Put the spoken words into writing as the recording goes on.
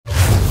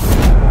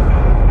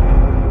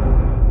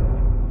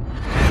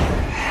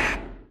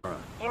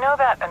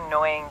that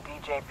annoying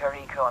DJ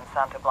Perico on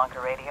Santa Blanca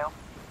radio?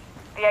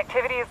 The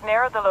activity has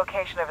narrowed the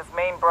location of his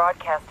main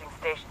broadcasting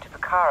station to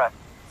Picara,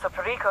 so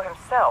Perico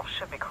himself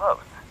should be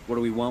close. What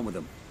do we want with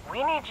him?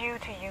 We need you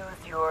to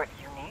use your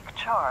unique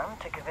charm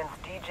to convince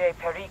DJ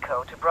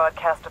Perico to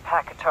broadcast a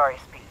Pakatari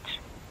speech.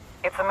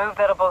 It's a move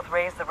that'll both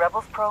raise the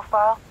rebels'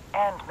 profile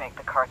and make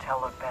the cartel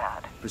look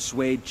bad.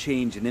 Persuade,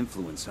 change, and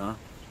influence, huh?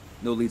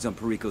 No leads on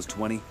Perico's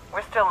 20?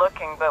 We're still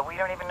looking, but we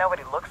don't even know what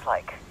he looks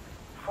like.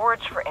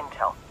 Forage for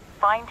intel.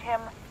 Find him,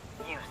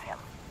 use him.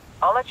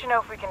 I'll let you know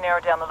if we can narrow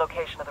down the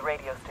location of the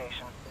radio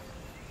station.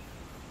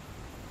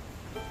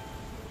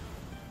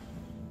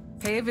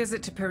 Pay a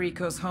visit to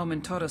Perico's home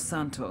in Todos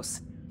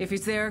Santos. If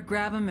he's there,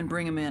 grab him and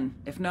bring him in.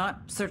 If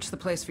not, search the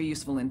place for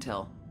useful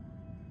intel.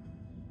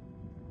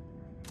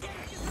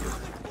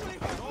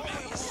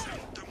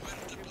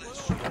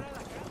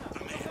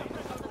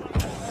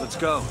 Let's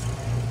go.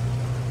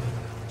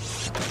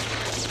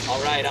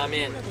 All right, I'm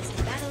in.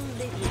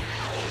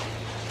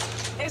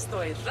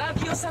 Esto es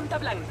Radio Santa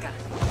Blanca.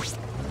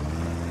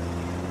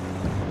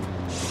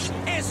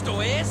 Esto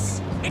es...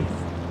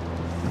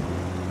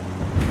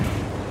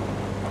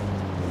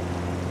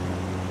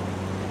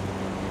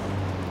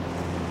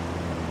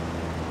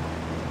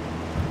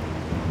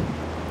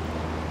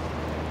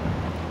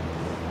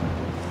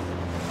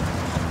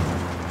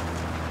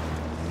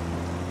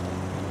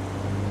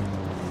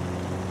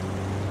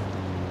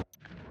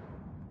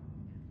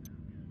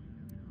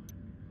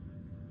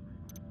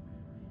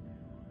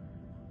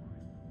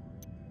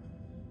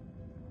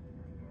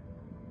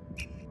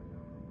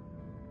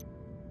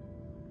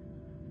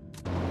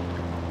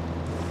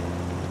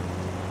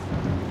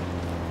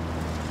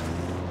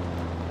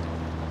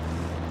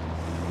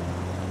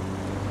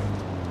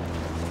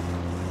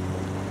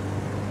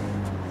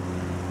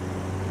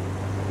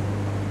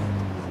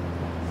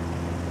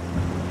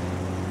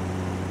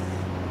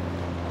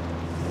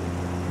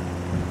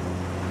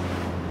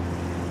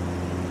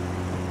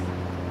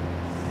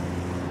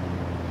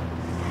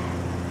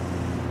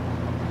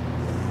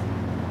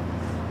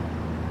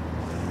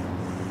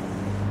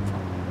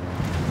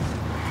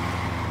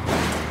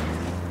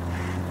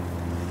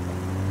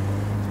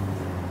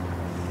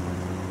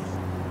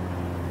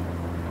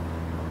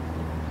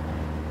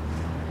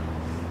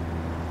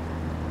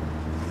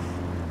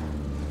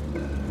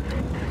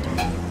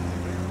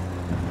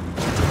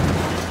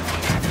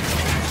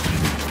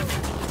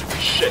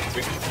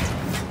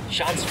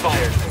 Shots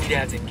fired.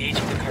 Unidad's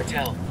engaging the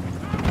cartel.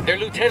 Their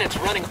lieutenant's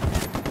running.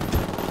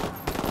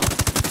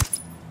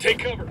 Take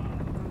cover.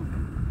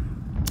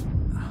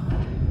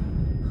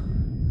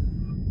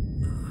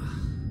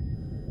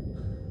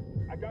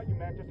 I got you,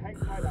 man. Just hang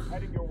tight. I'm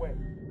heading your way.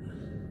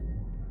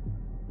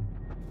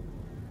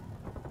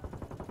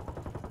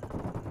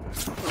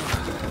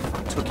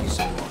 Took you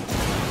so long.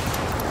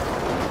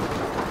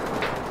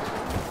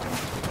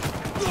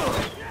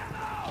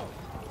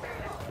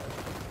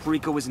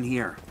 Perico isn't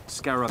here.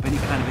 Scour up any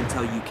kind of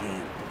intel you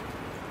can.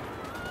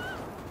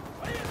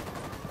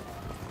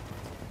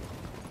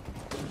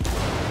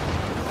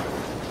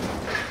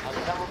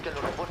 Avisamos que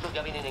los refuerzos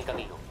ya vienen en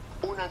camino.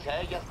 Únanse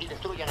a ellas y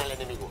destruyan al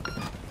enemigo.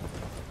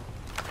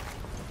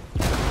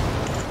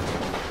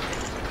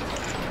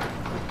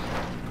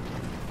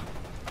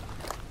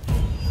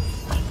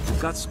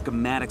 We've got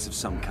schematics of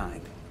some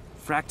kind.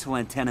 Fractal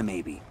antenna,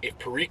 maybe. If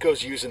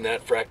Perico's using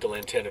that fractal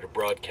antenna to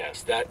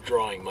broadcast, that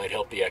drawing might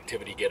help the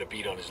activity get a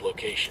beat on his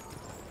location.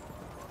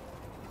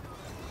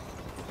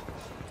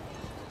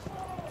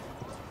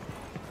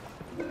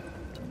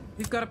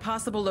 We've got a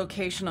possible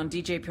location on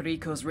DJ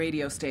Perico's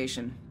radio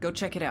station. Go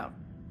check it out.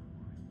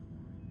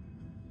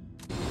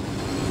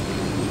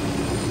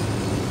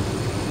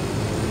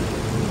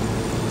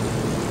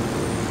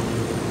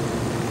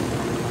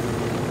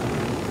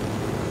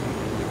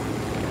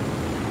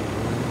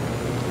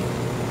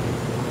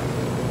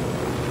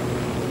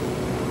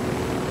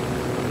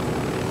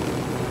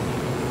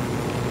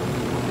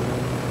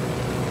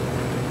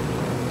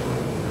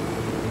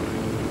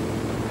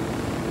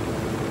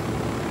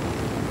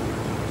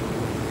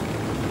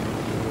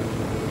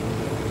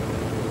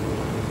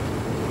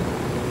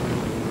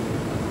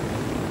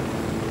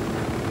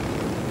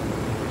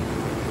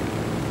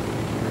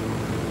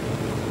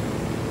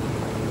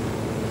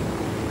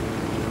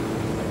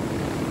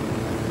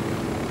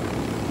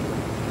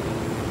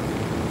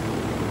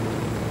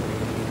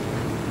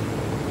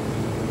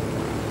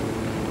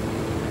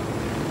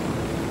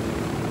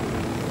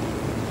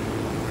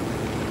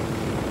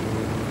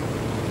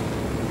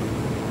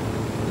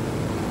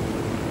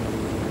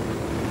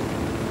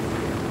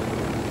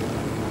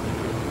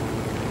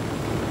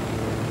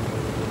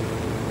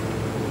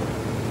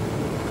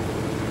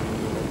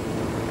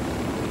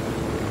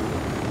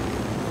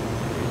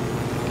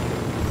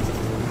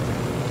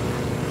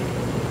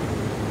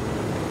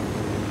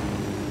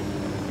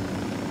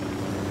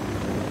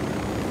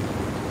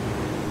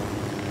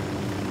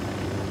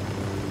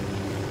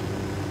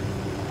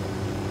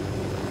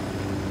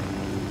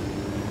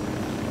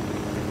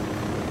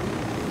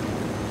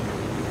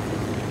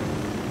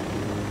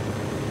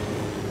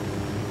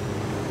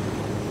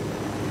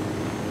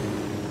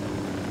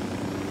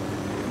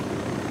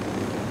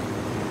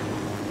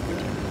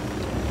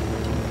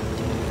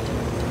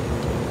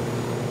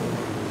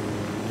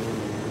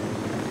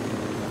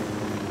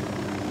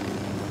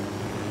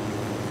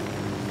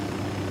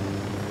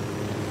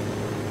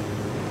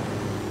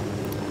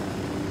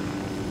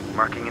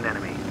 Marking an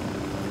enemy.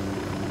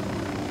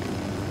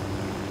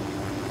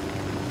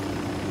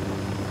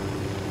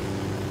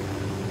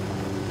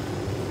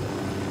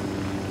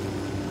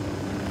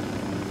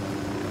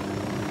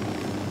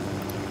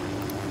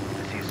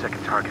 I see a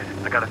second target.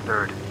 I got a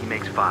third. He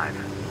makes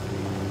 5.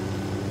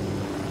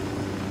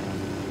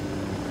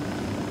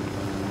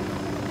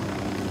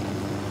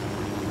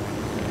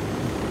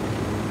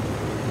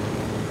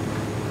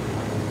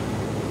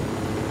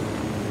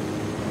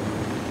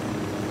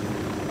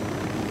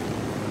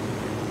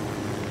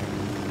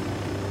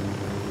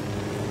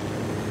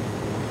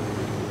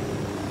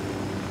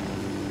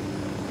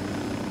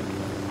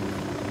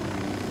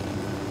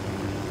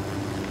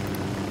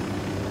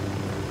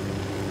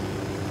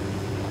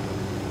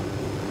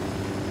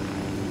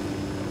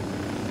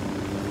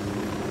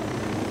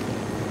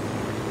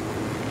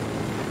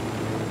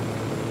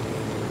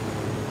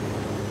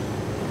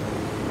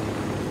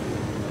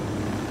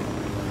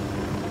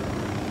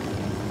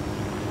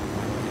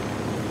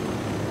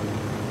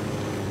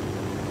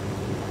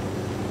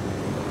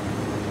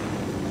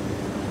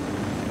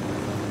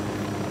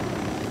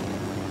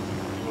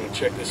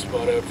 Check this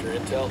spot out for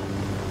intel.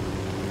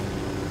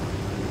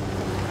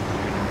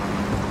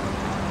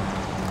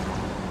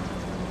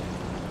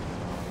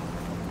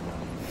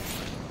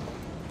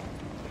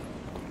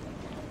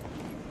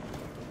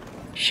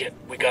 Shit,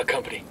 we got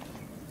company.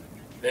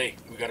 Hey,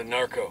 we got a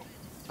narco.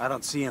 I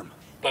don't see him.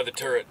 By the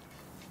turret.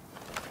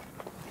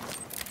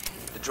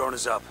 The drone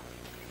is up.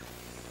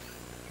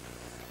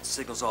 The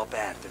signal's all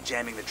bad. They're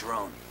jamming the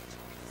drone.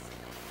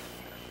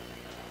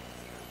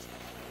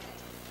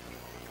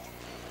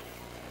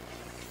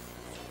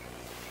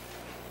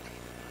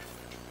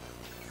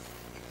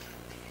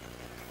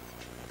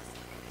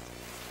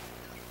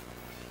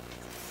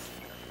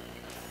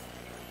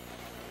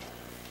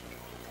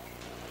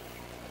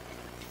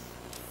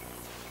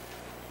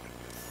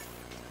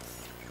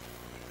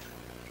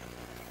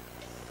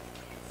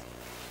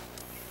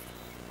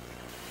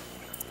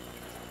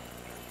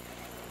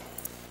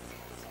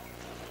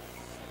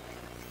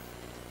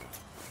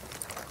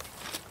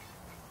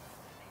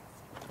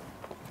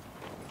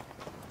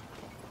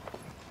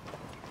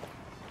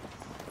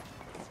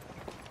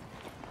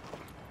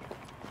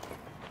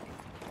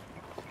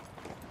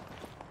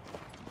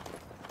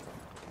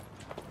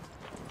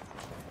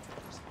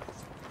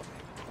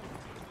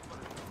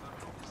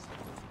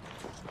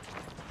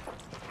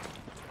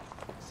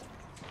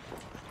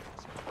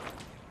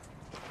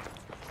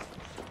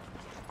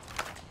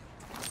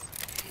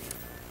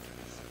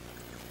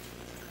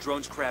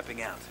 Drone's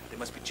crapping out. They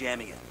must be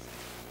jamming it.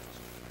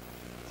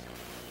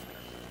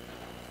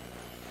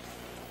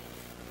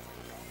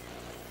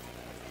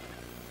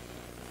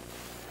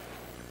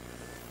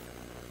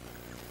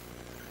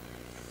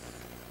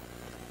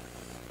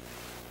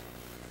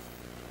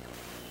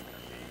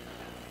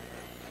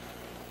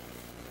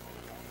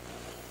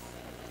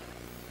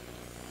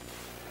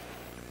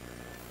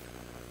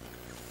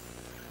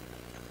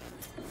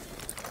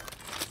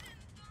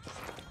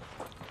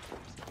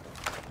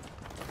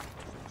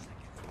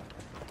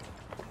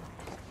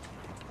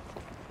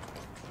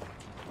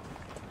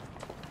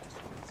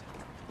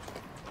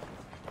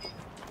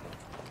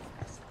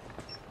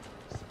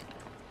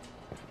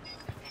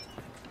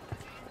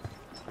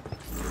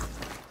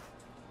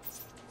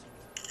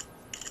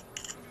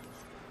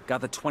 Got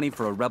the 20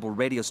 for a rebel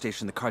radio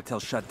station the cartel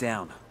shut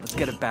down. Let's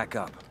get it back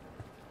up.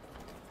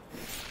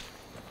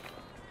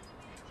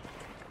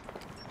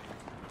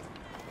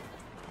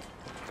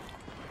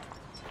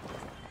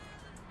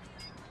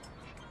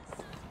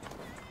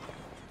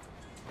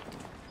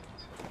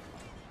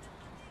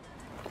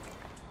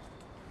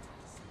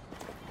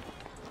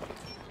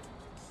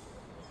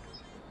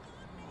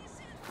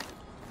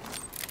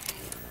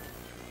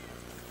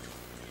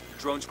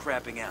 Drone's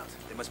crapping out.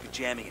 They must be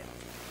jamming it.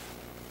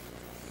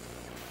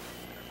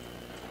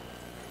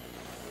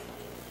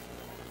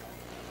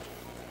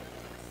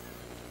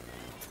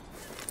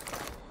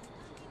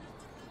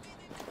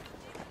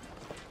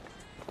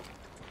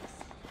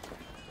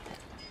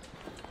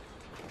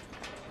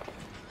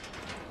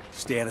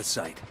 Stay out of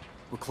sight.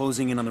 We're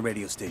closing in on the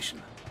radio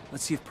station.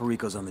 Let's see if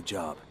Perico's on the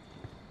job.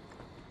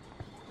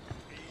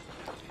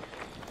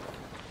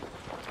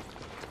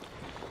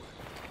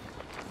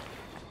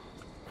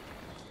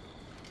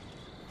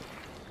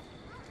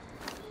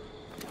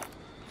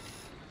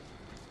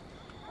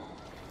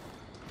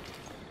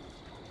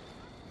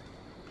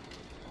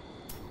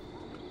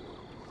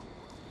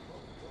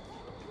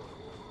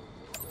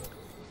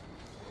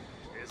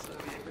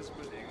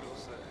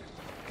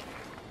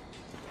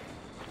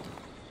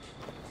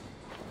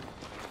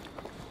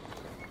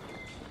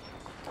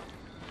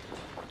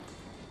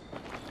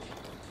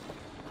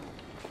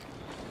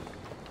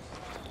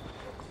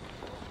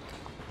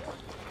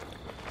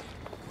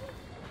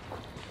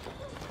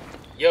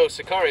 Yo,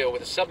 Sicario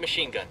with a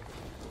submachine gun.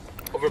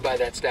 Over by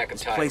that stack of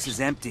This tires. place is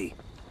empty.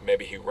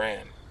 Maybe he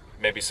ran.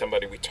 Maybe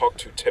somebody we talked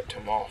to tipped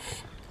him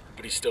off.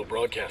 But he's still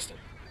broadcasting.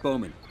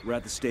 Bowman, we're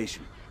at the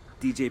station.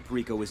 DJ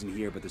Perico isn't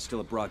here, but there's still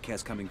a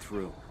broadcast coming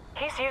through.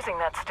 He's using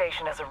that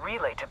station as a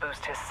relay to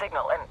boost his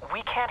signal, and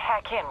we can't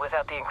hack in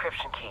without the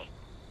encryption key.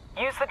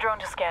 Use the drone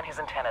to scan his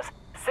antennas.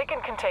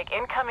 Sigan can take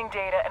incoming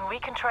data, and we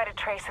can try to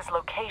trace his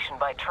location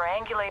by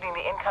triangulating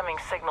the incoming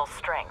signal's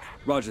strength.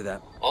 Roger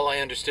that. All I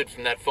understood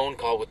from that phone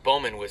call with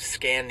Bowman was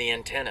scan the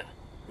antenna.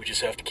 We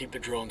just have to keep the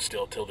drone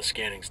still till the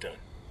scanning's done.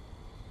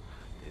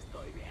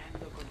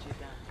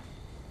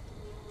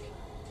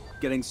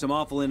 Getting some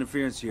awful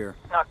interference here.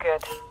 Not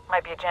good.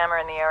 Might be a jammer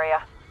in the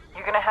area.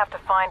 You're gonna have to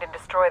find and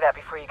destroy that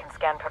before you can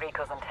scan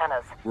Perico's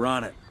antennas. We're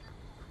on it.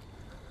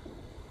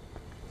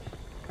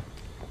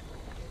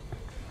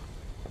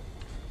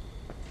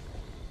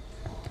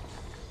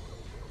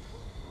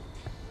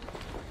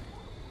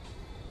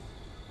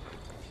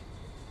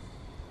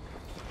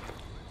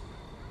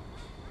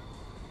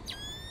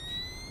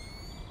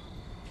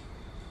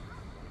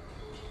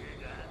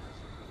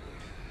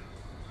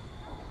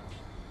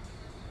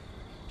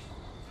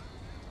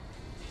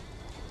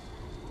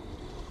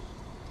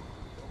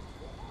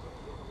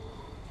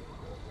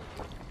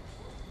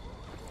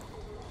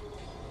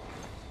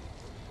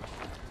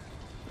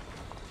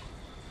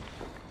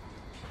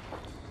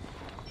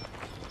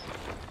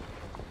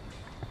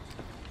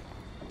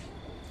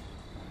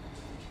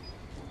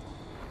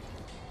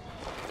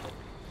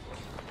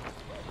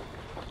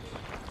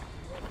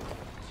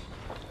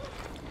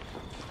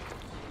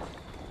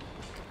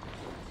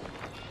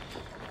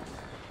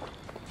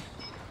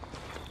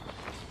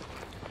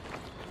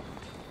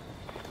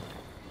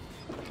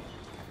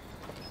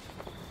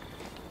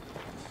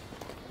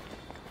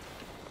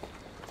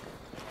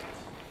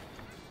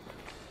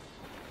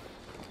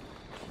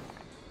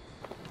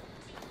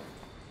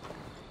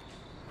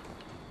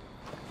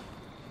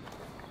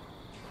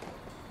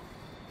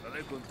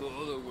 Con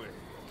todo, güey.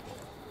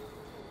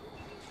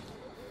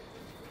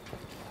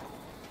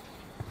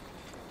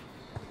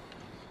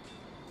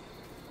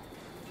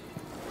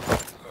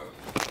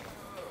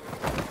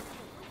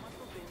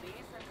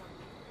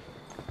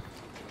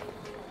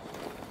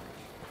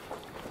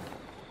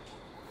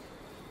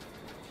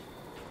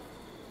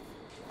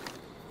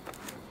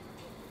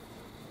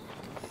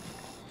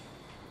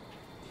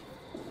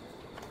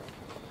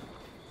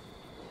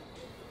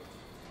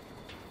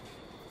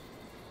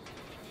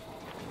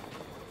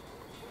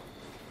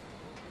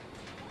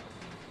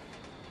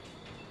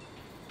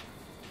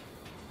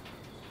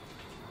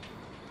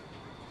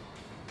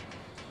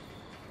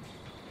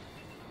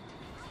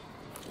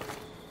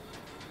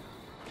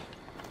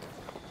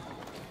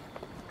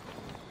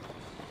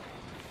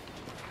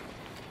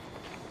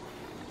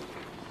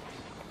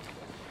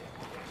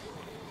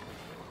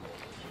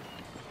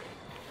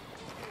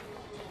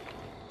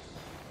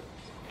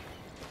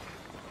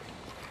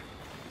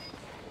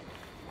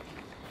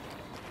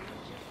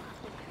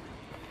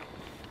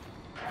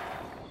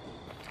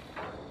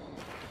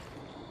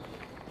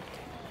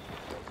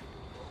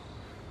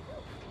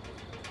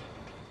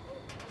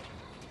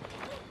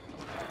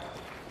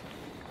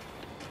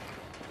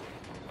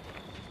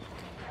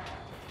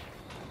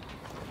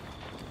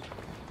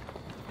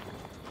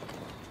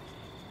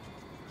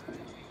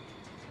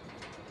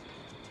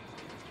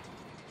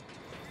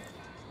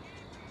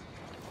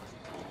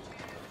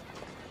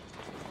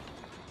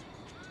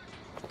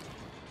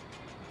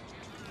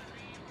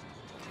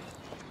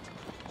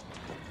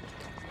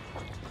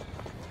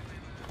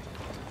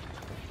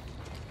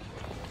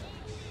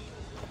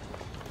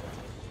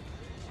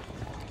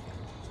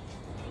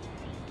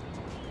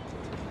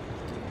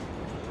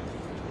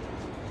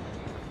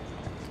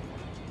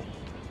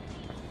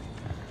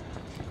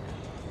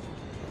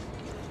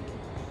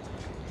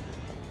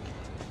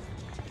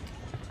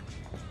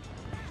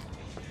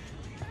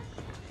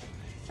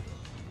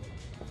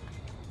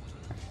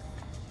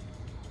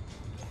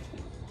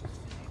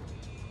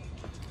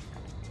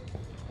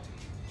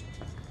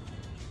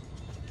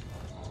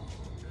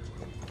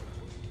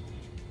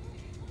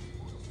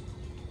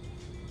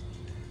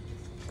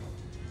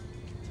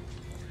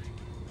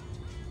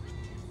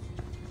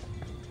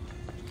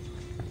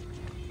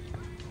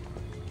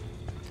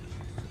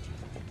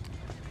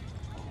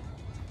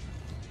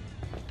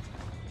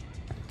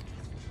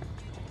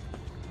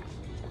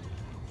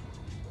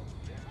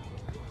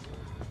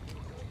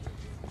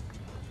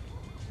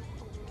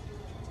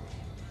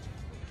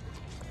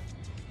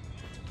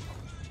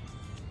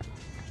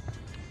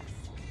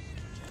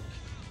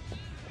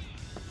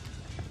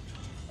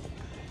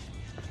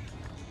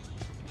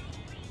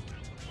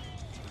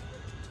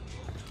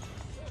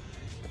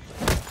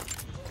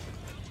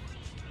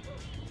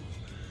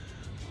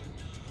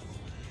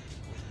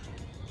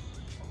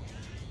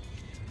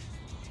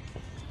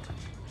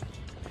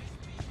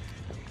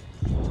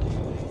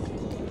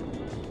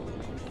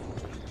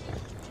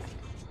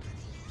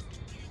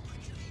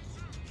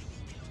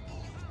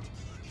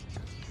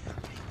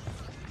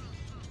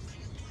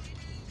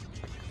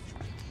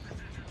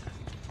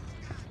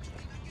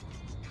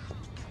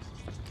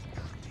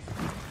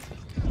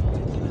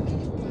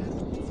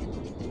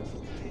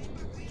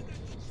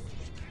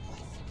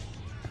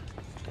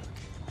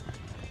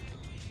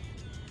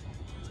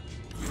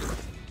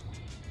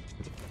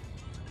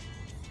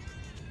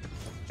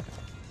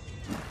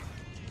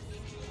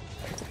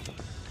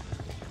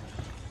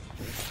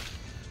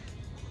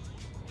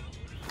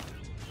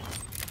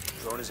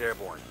 is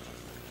airborne.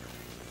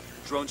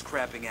 Drone's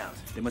crapping out.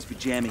 They must be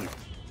jamming it.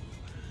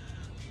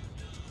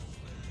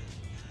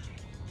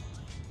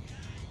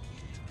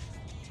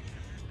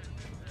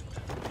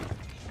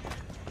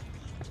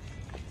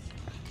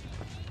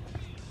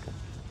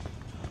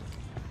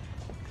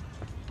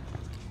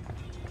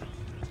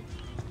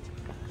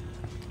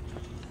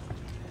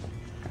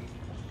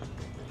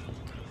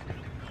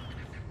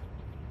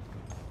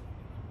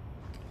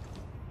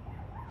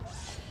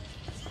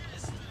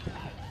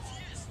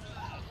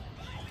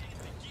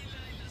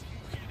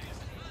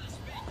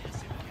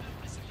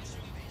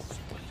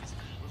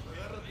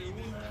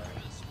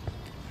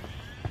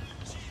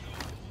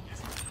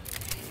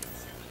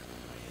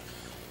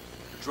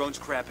 Drone's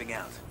crapping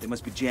out. They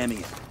must be jamming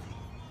it.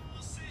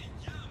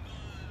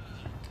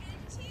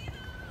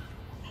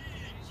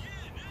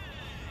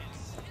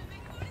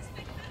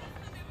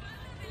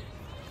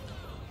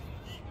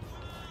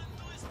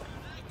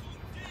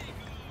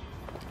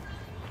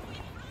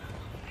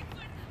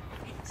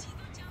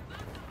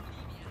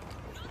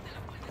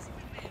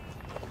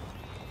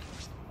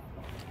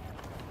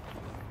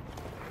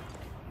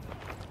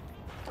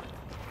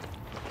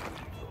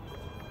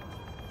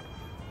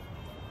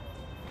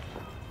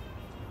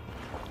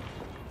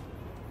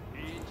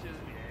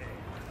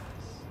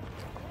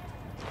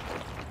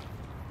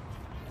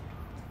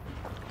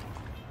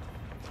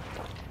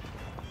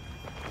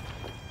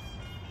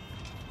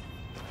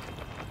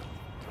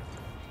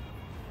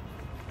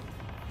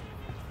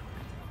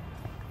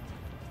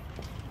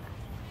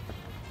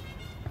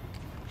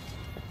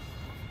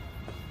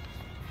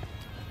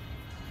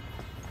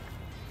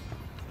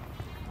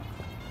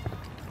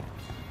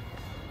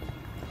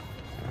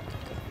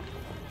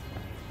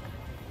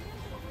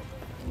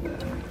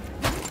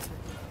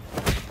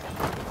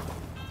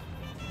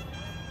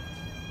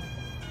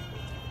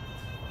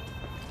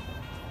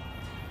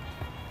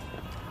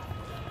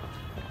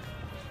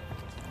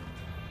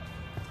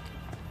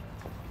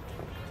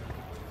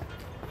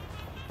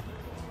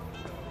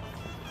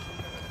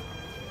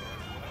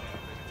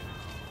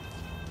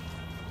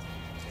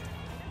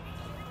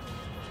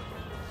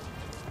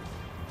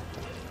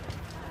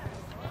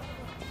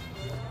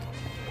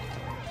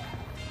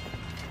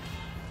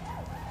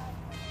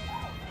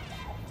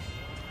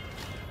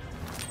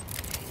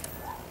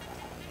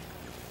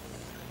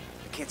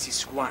 Can't see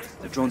squat.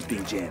 The drone's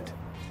being jammed.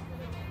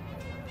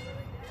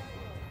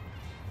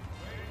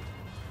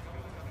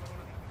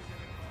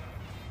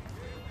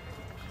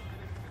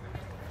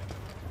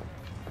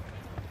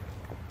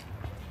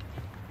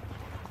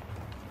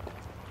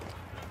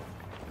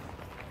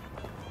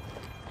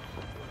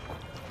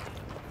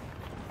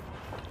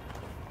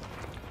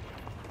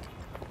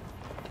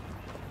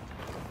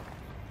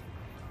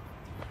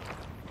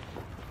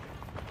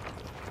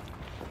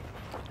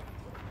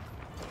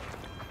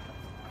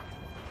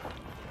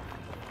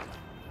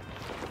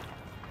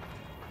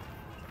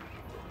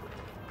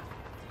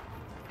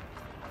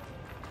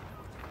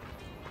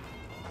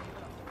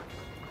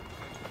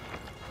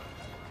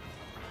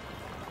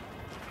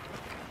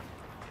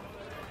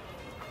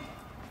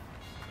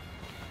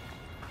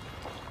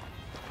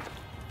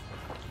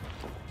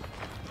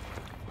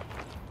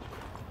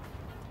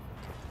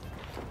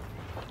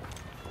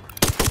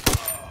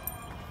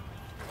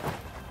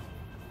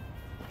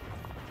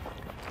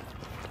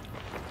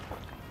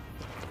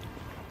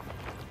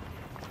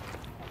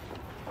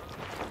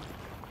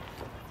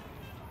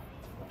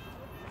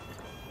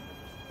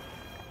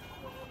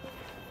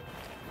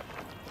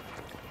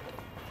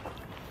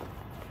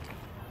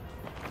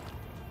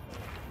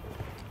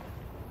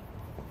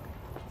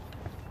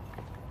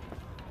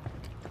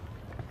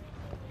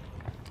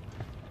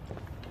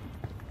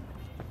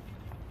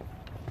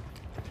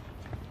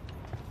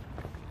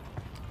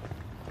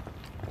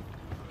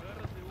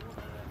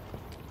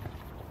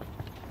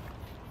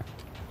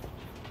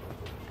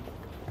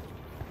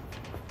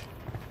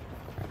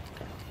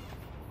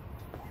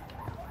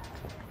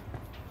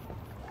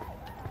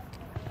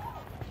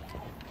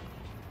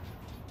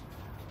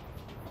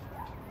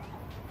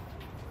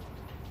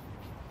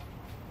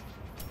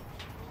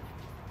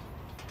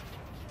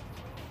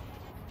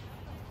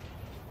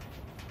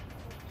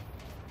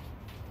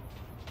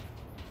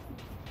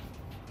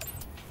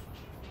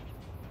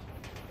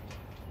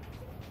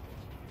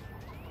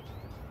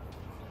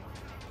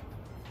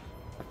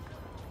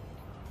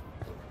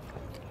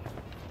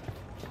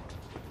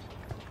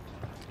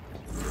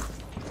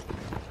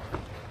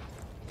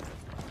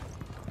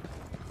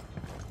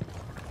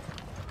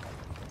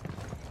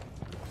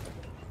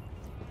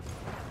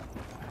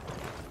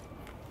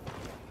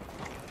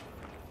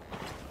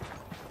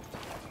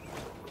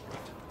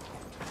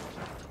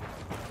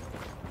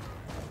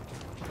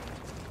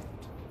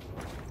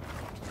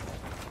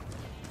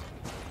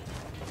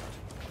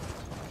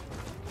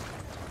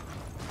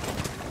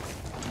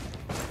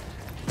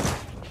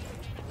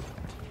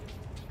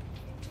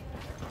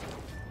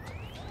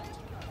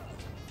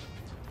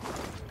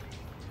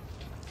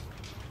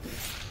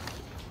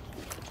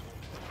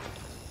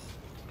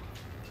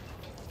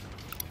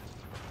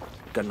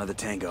 Got another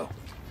tango.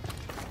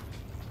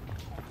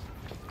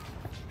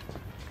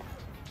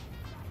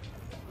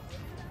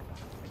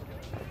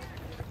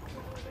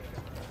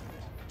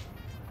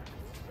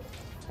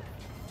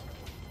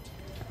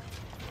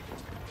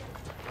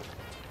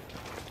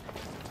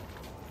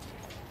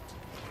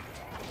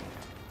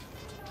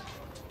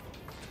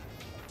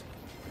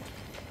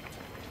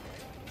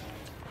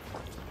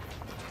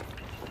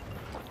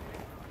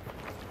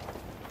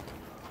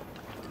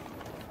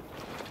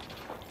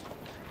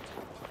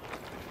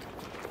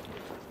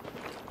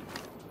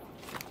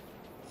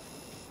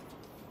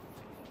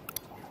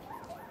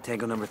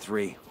 Tango number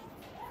 3.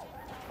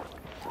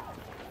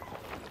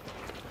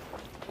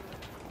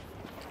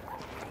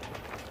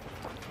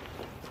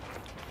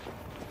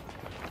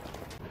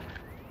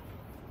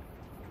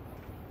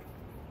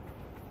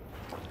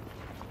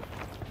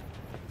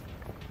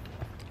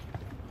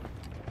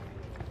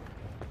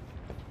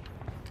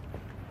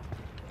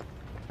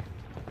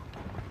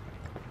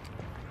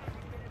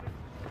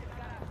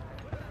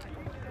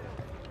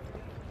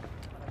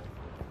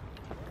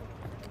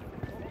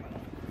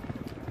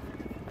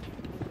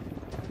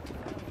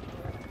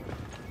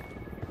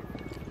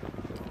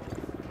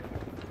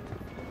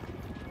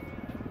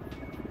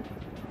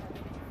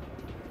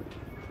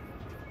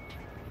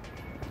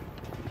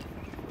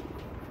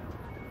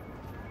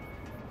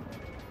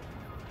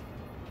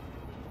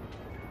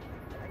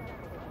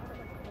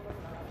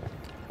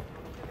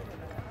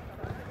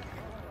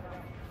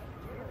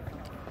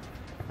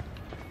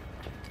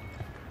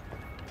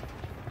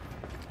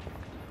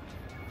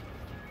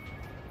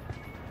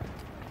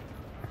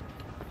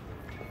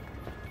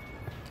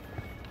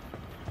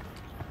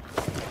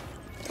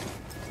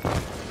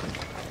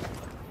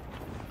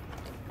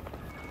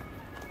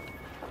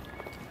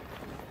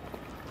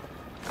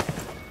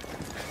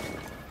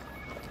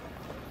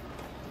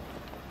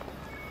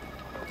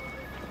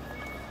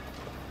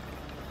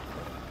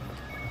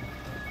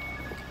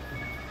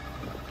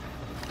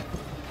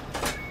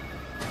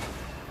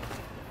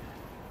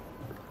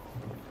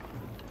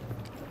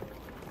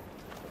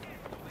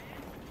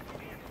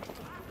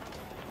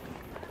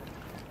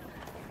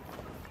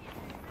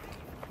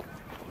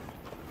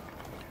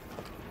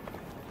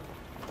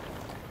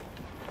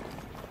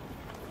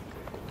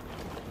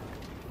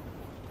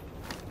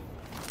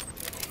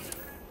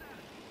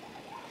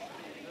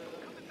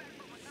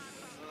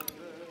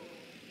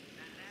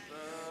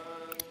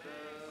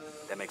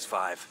 That makes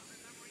 5.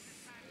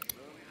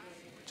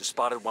 Just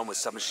spotted one with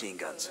submachine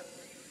guns.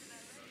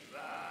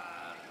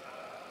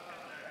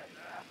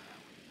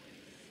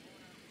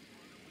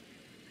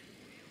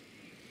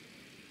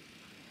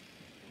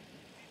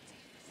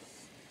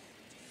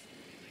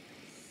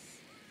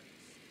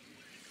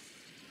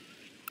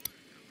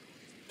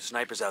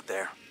 Snipers out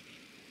there.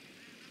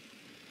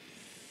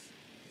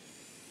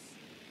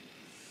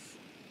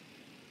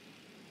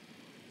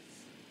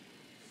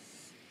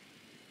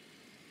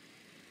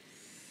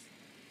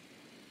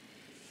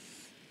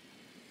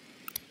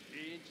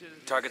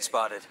 Target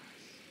spotted.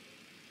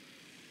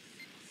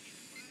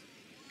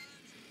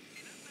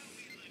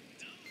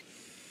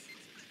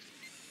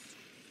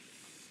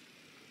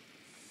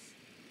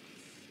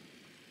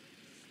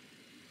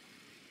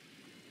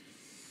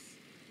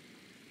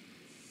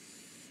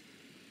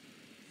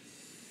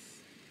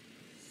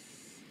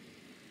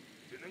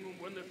 Tienen un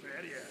buen de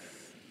feria.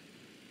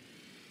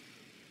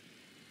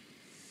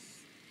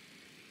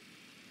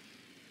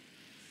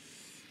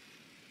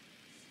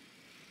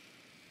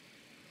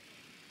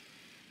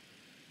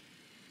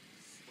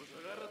 Pues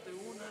agárrate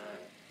una.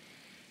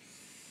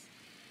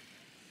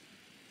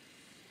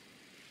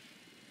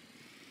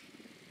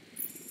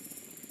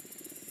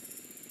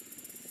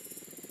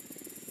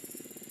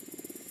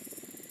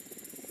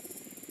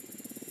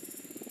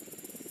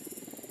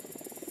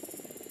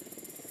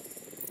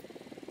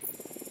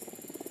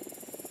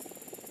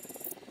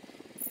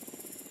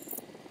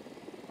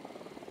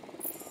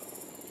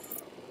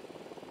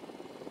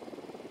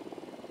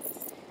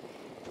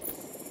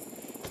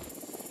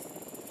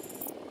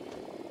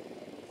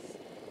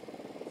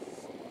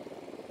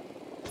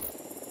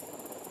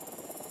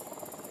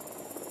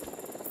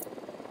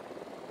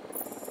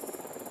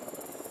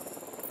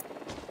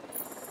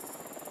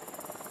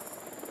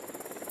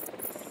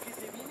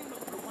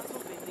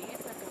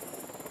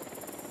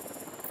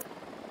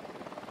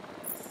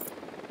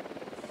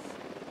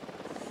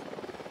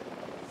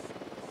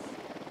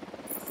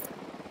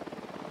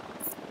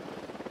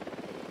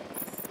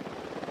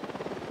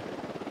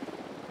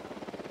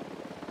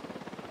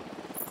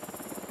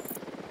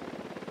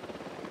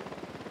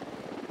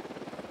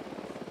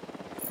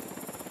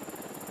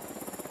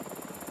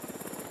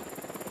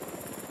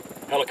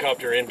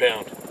 Helicopter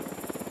inbound.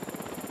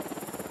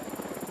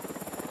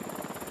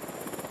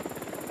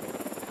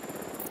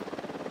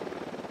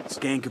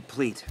 Scan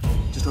complete.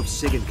 Just hope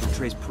Sigan can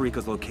trace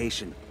Perico's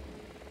location.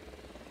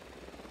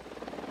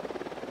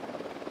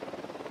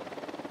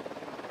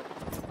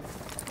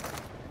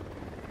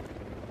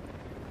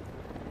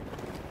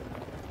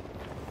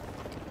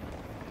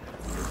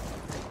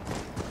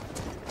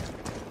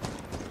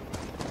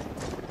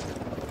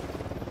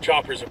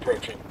 Chopper's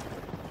approaching.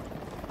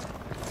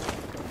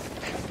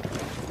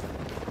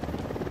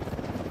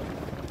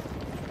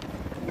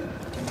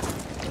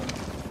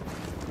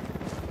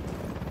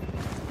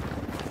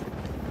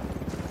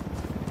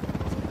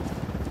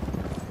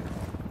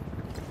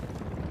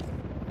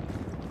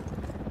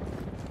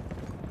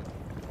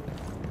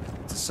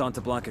 It's a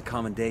Santa Blanca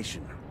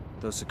commendation.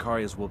 Those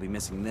Sicarios will be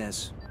missing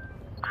this.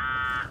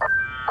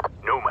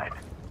 Nomad,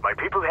 my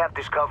people have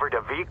discovered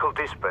a vehicle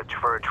dispatch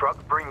for a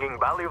truck bringing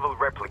valuable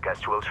replicas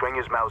to El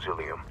Sueño's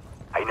mausoleum.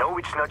 I know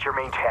it's not your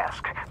main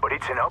task, but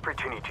it's an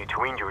opportunity to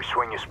win your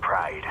Sueño's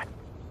pride.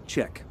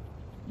 Check.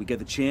 We get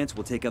the chance,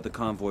 we'll take out the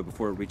convoy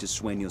before it reaches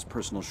Sueño's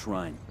personal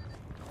shrine.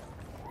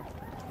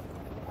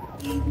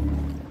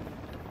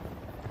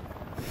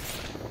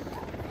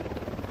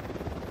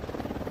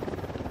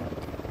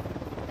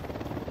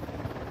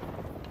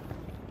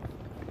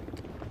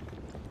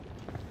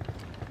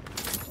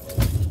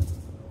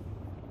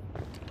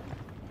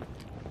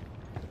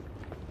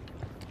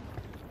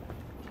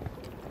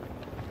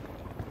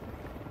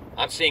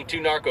 I'm seeing 2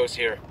 narcos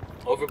here,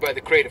 over by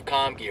the crate of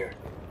comm gear.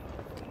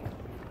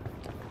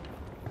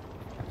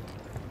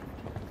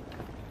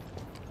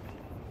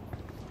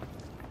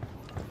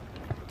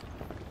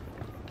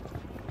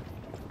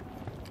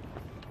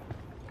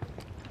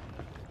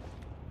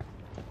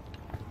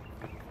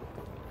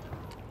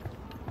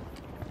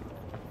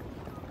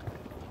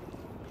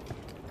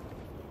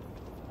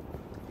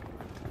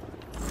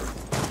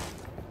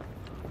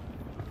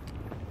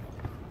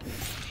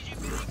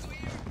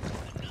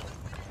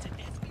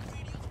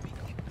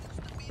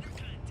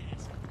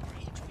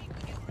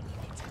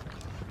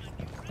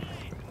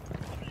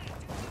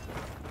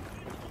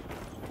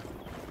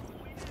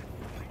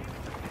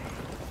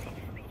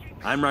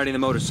 I'm riding the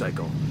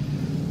motorcycle.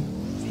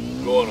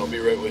 Go on, I'll be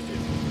right with you.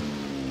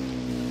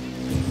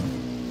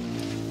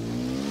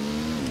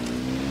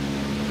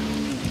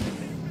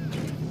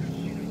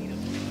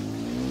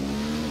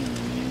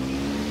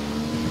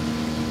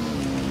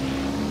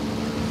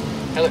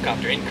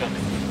 Helicopter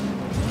incoming.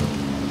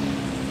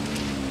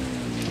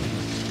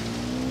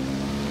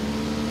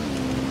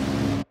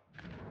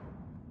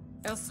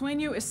 El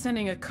Sueño is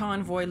sending a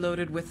convoy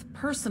loaded with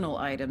personal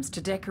items to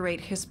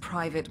decorate his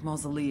private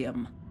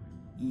mausoleum.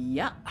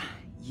 Yeah,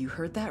 you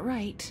heard that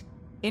right.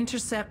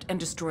 Intercept and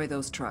destroy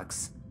those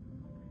trucks.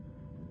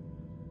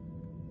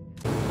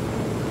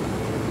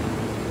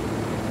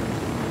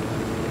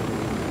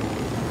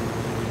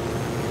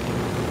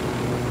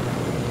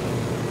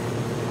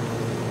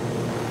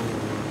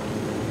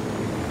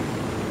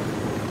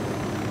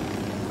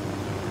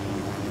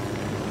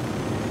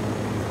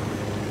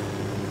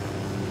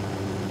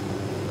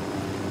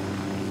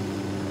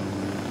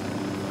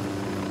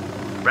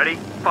 Ready?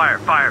 Fire,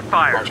 fire,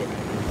 fire! Roger.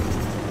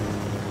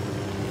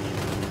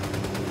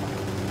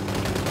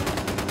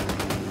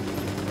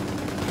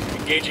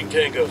 Engaging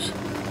tangos.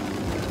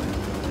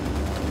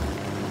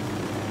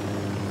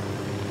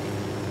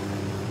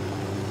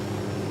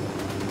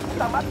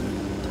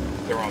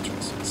 They're on to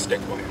us.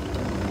 Stick wire.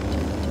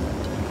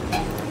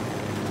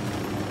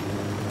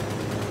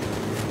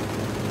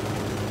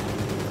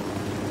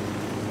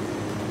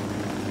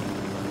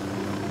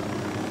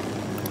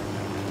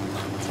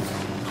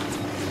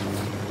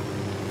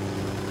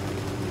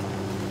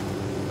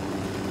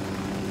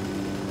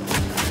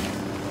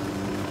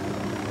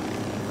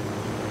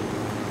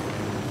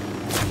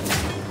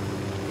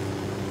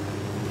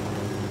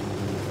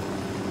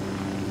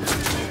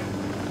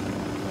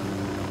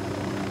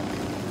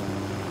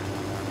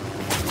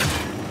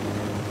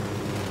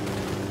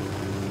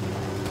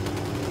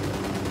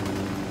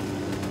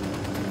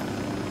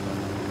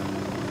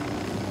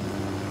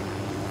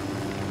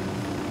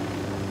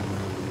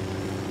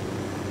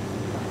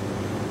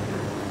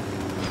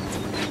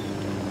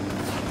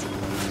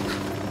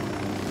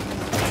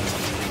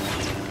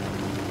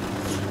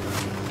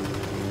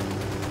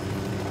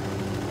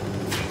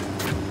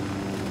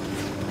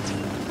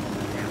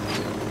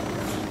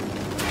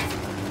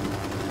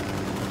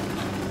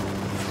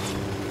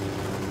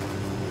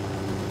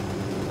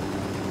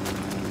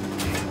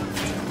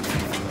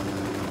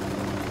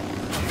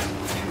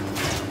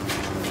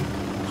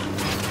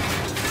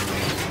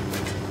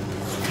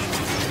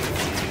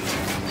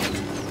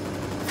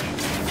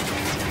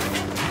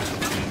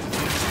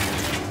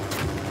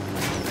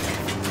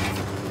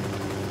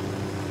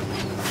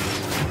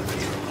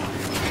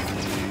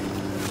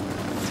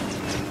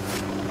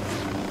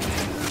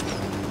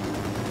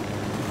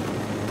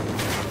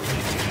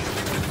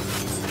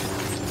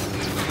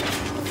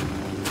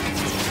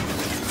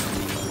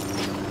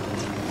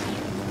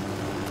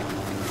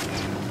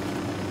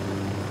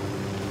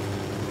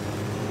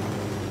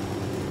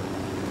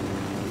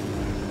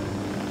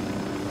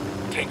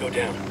 Tango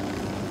down.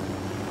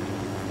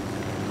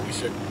 You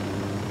said...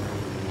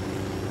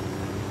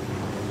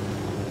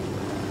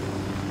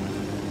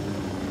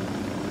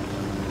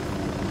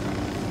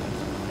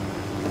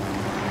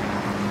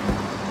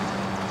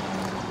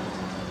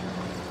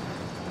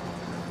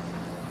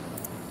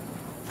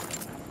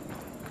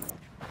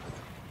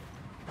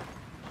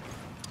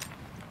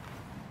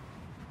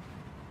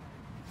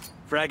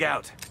 Frag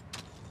out.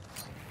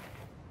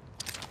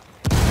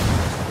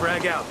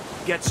 Frag out.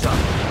 Get some.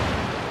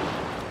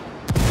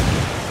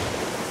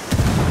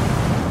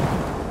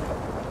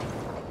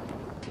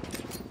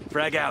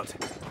 Frag out.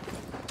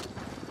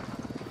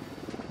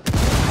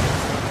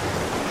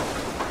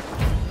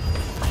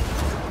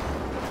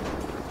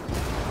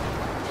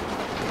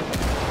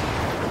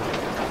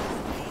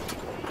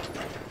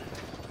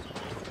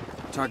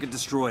 Target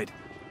destroyed.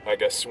 I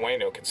guess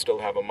Sueño can still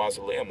have a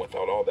mausoleum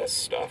without all this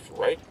stuff,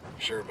 right?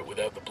 Sure, but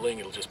without the bling,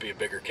 it'll just be a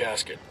bigger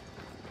casket.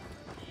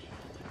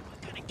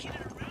 Gotta get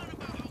it around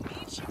about how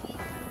mean she was.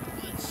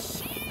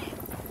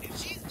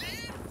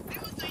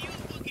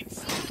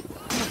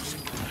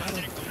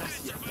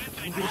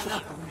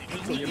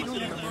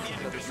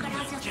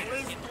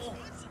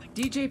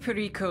 DJ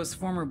Perico's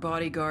former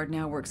bodyguard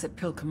now works at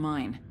Pilka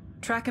Mine.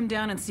 Track him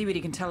down and see what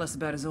he can tell us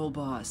about his old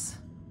boss.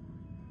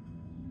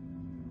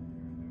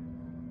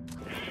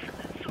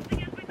 Something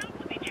has been up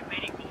with DJ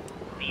Perico.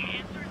 The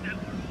answers that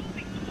were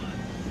holding to us.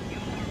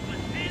 Your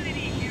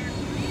facility here is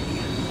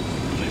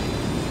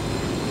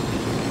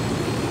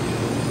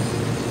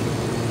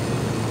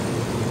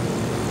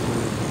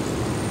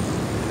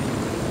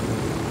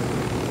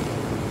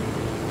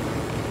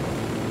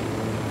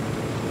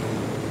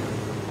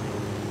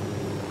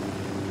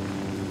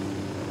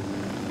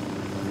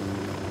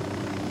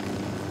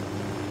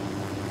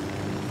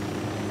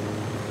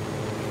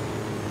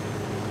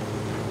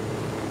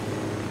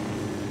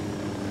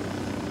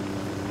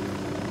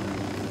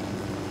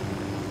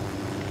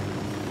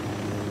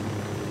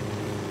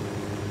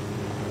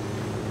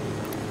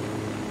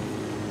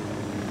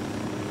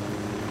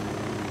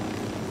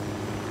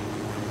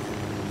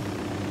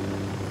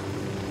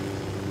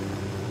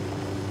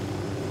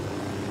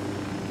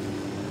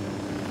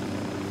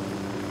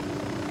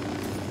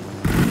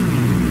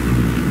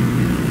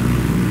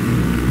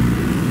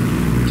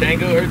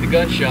Tango heard the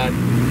gunshot.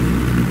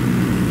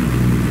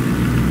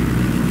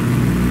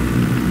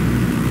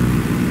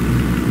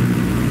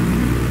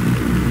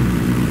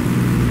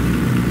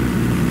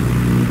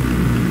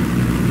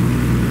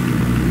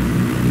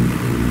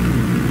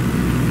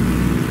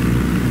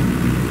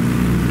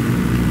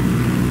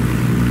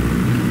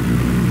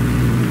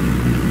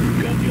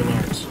 Got the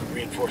alarms.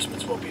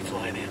 Reinforcements won't be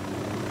flying in.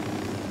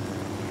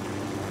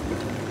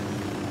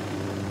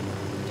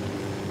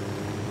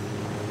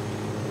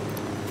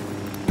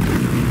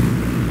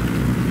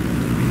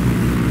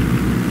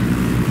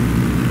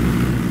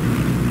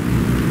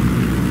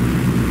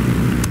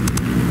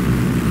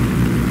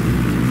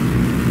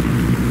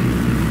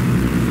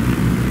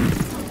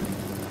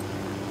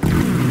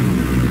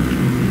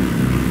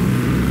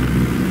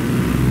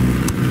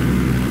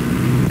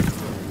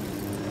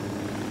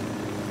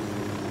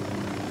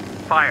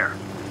 Fire.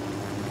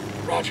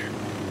 Roger.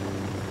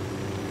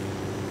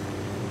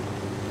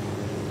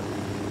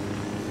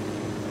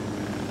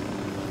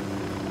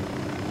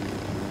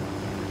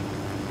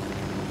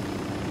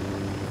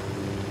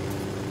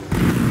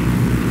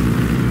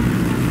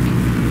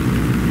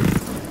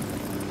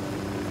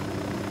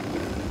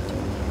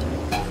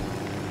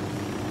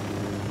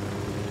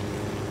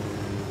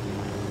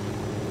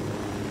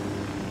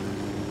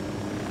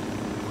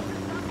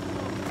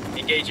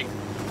 Engaging.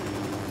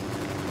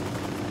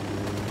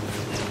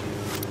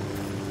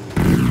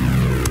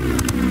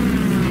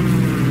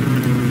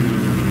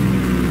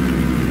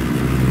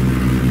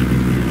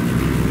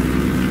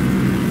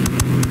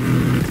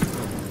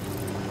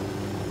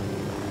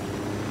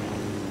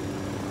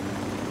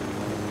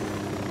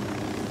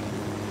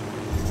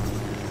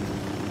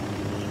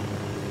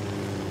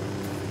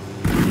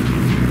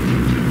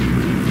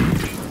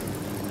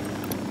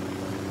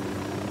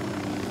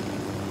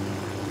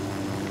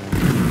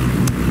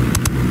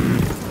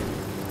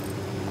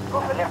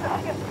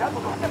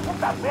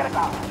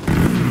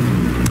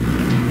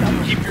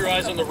 Keep your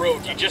eyes on the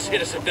road. You just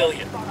hit a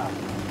civilian.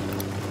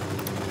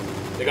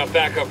 They got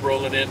backup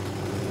rolling in.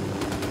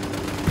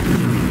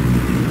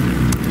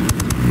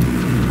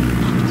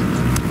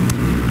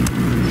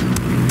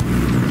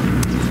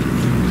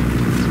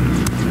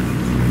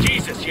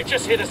 Jesus, you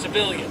just hit a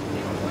civilian.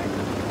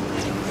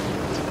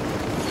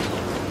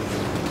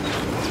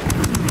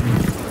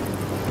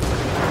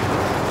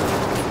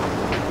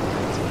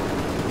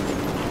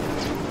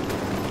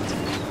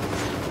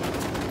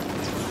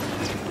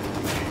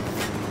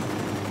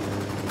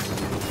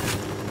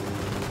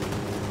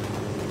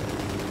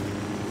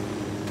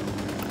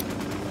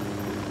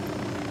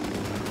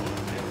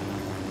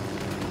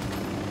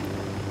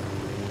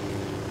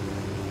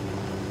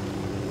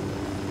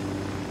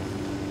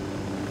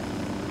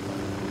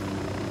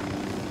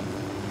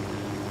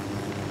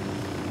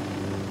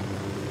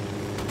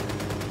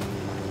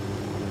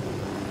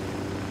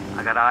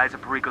 I got eyes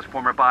of Perico's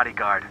former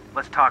bodyguard.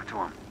 Let's talk to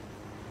him.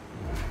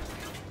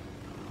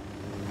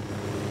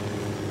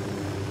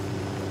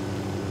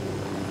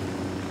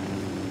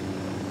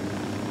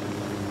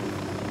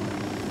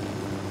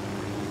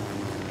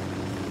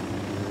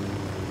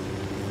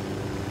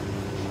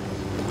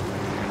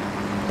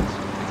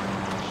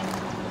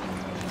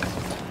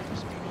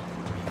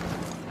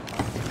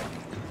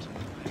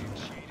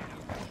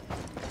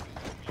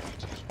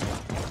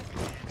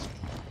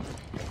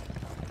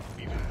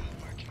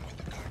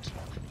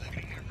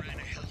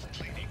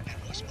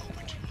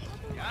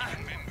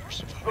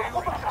 Los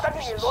otros que están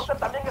en el norte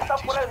también están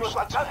fuera de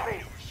nuestro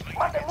alcance.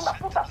 Manden una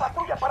puta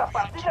patrulla para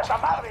partirles a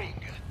madre.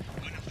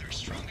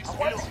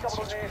 Aguanten,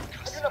 cabrones.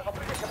 Hay una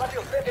patrulla que va de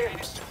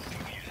ustedes.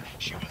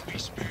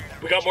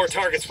 We got more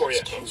targets for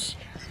you.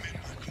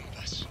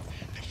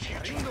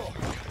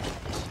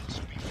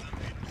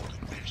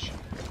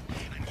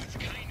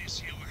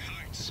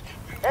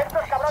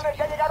 Estos cabrones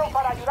ya llegaron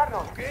para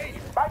ayudarnos.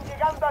 Van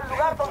llegando al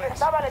lugar donde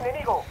estaba el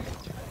enemigo.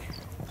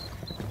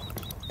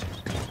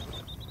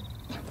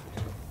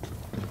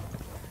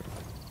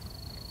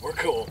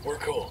 cool. We're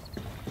cool.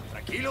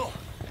 Tranquilo.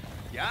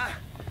 Ya.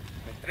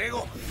 Me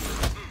entrego.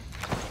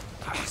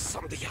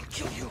 Someday I'll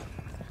kill you.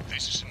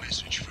 This is a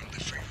message from the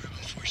Free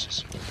Rebel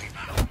forces of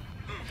Lima.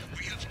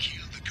 We have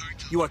killed the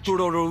cartel. You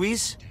Arturo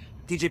Ruiz?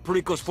 DJ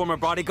Perico's former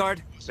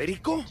bodyguard?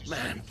 Perico?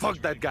 Man, fuck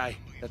that guy.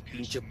 That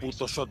pinche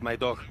puto shot my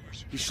dog.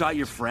 He shot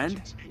your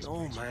friend?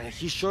 No, man,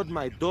 he shot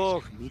my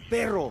dog, mi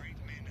perro.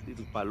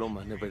 Little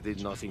Paloma never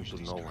did nothing to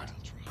no one.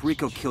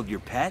 Perico killed your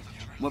pet?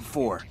 What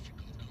for?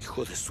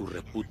 Hijo de su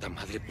reputa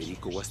madre,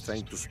 Perico was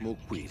trying to smoke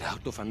weed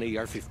out of an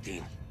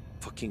AR-15.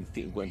 Fucking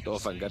thing went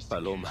off and got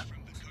Paloma.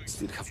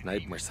 Still have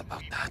nightmares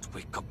about that.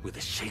 Wake up with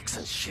the shakes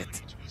and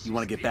shit. You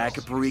want to get back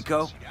at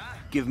Perico?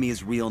 Give me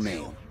his real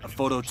name. A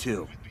photo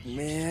too.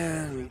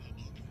 Man,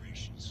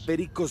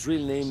 Perico's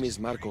real name is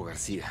Marco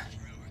Garcia.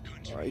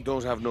 I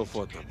don't have no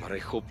photo, but I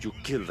hope you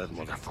kill that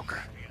motherfucker.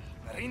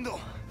 Rindo.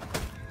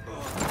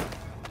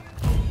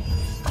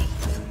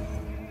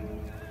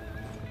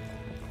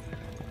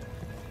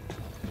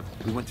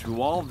 We went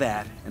through all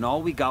that, and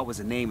all we got was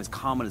a name as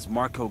common as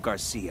Marco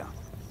Garcia.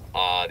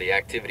 The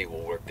activity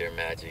will work their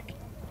magic.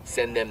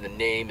 Send them the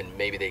name and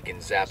maybe they can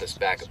zap us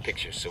back a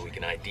picture so we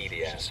can ID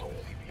the asshole.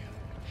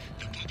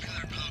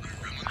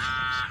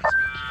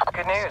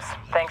 Good news.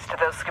 Thanks to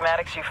those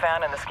schematics you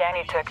found and the scan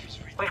you took,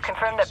 we've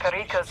confirmed that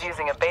Perico's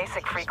using a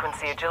basic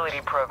frequency agility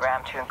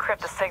program to encrypt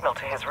the signal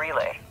to his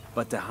relay.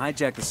 But to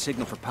hijack the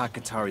signal for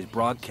Pakatari's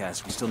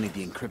broadcast, we still need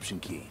the encryption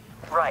key.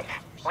 Right.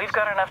 We've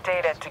got enough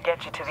data to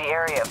get you to the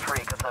area of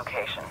Perico's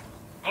location.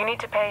 You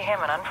need to pay him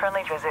an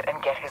unfriendly visit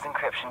and get his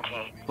encryption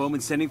key. Bowman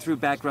sending through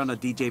background on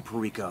DJ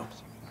Perico.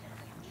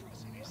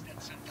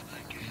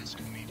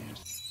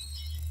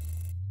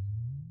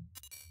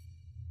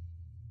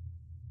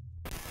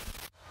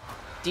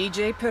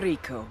 DJ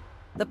Perico,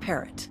 the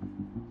parrot.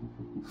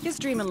 His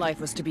dream in life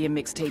was to be a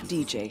mixtape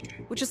DJ,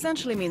 which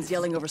essentially means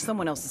yelling over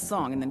someone else's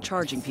song and then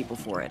charging people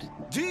for it.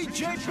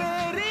 DJ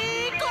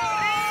Perico!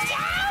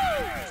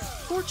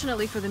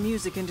 Fortunately for the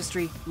music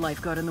industry,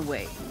 life got in the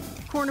way.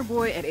 Corner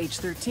boy at age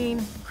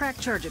 13, crack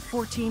charge at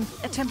 14,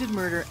 attempted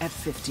murder at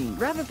 15.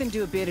 Rather than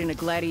do a bid in a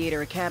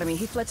gladiator academy,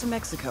 he fled to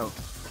Mexico.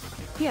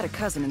 He had a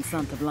cousin in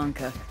Santa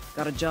Blanca,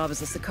 got a job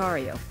as a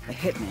sicario, a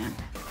hitman.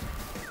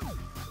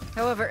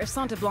 However, if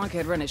Santa Blanca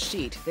had run his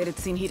sheet, they'd have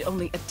seen he'd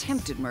only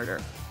attempted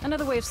murder.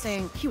 Another way of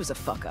saying he was a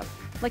fuck-up.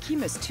 Like he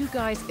missed 2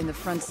 guys in the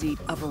front seat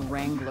of a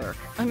Wrangler.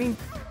 I mean,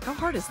 how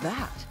hard is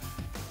that?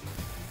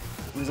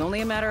 It was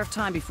only a matter of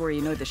time before he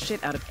annoyed the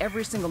shit out of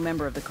every single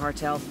member of the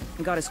cartel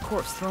and got his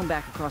corpse thrown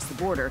back across the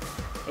border,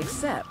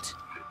 except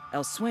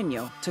El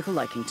Sueño took a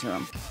liking to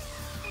him.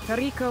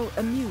 Perico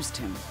amused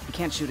him. He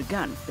can't shoot a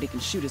gun, but he can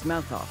shoot his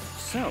mouth off.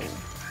 So...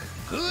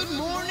 Good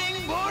morning,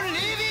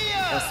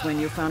 Bolivia! El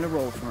Sueño found a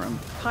role for him.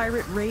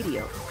 Pirate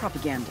radio,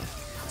 propaganda.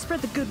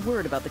 Spread the good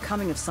word about the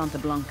coming of Santa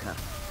Blanca.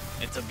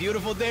 It's a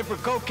beautiful day for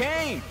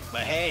cocaine.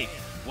 But hey,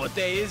 what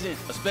day isn't?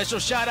 A special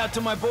shout out to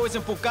my boys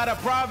in Pucara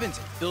province,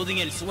 building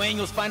El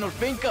Sueño's final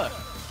finca.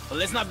 But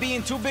let's not be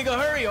in too big a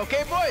hurry,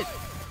 okay, boys?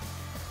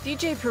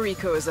 DJ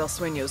Perico is El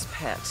Sueño's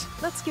pet.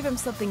 Let's give him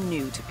something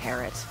new to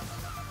parrot.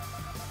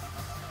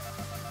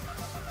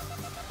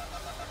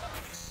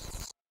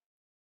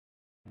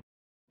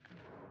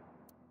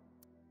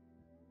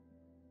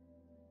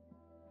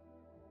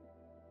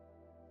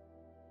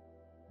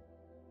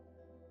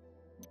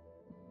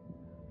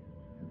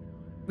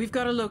 We've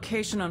got a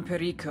location on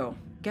Perico.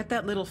 Get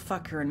that little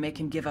fucker and make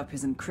him give up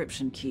his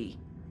encryption key.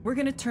 We're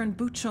gonna turn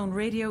Buchon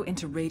Radio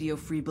into Radio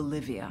Free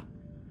Bolivia.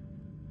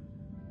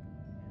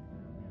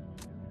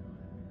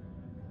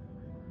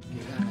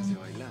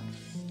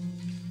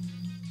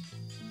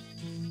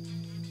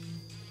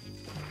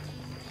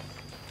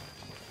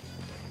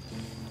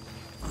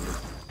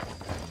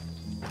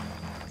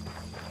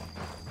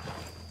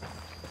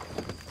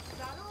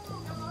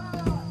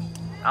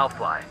 I'll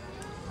fly.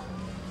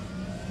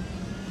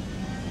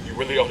 You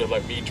really ought to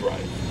let me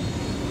drive.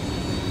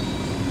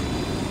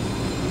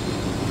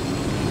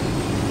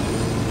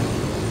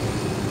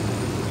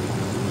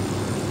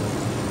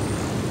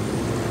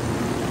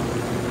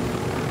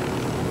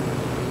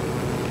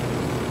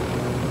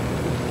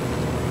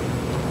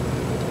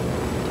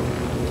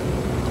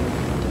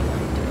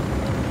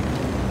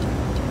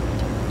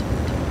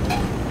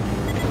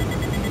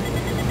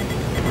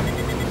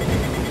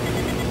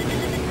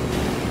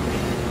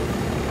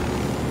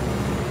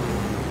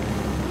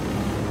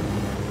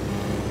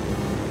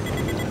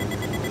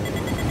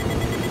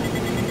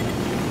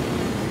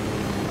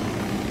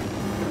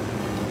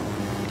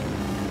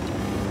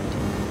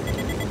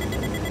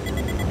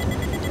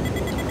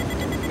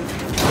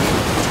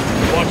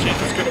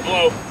 It's gonna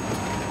blow.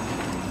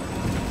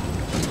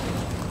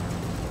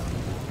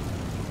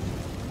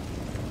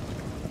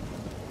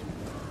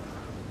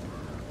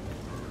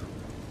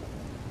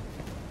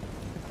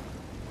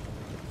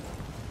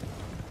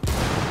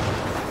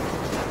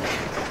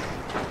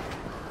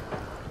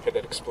 Hear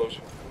that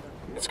explosion?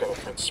 It's got our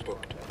friends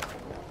spooked.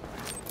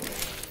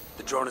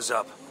 The drone is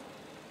up.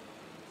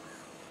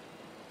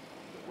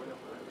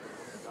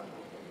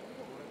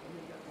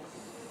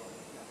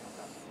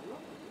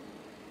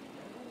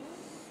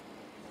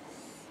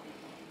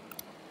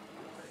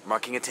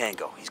 Marking a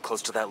tango. He's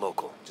close to that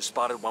local. Just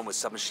spotted one with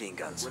submachine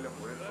guns.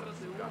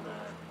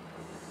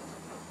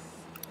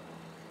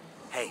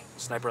 Hey,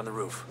 sniper on the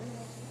roof.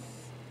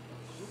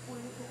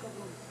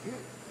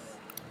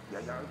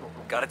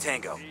 Got a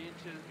tango.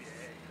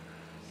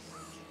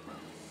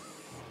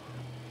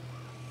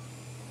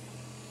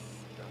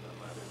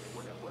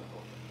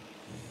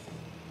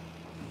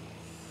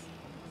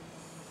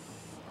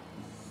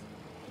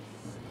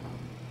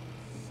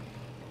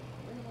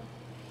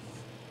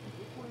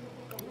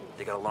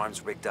 They got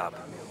alarms rigged up.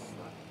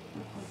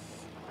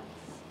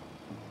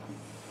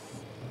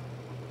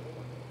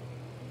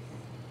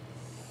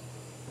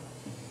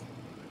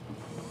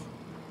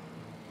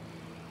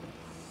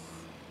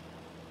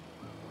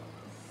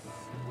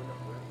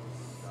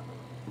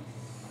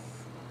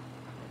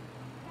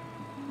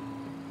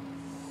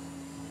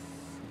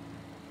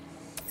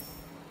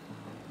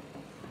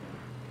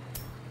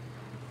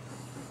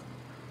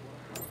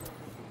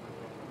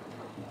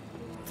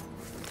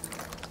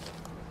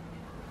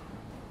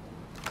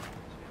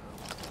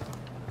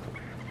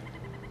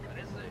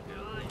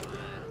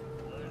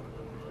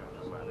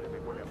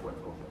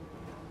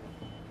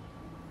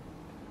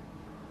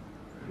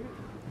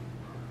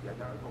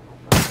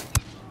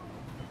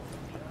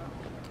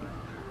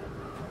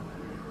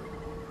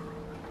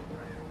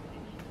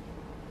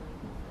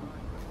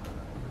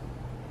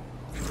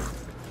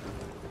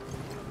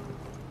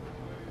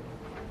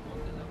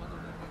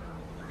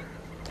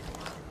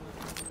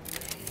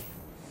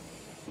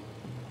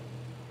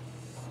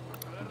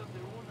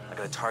 I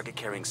got a target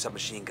carrying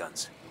submachine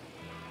guns.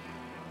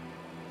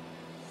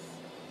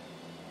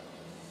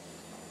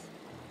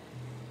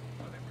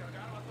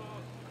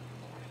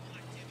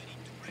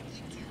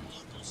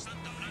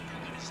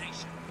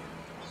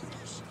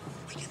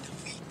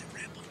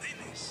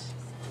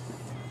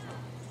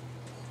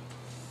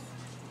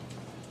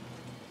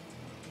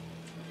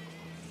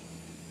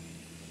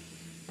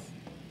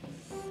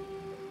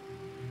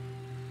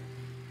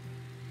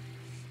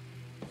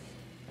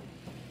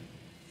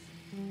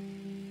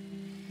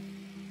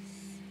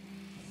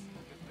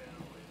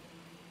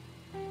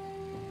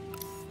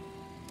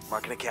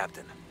 Marking a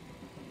captain.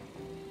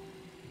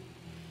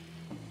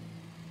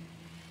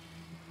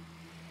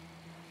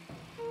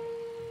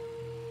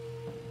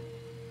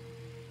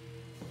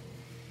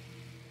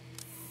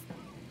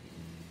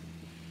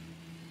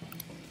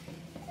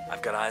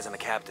 I've got eyes on the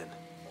captain.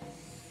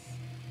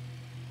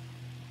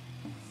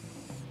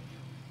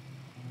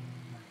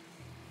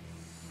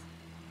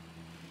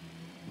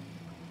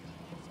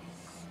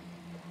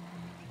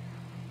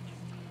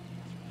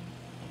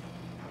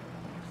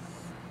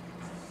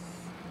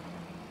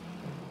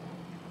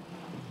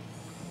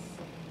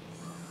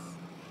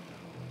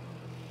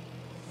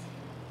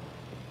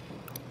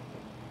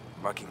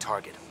 Marking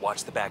target.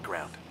 Watch the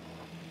background.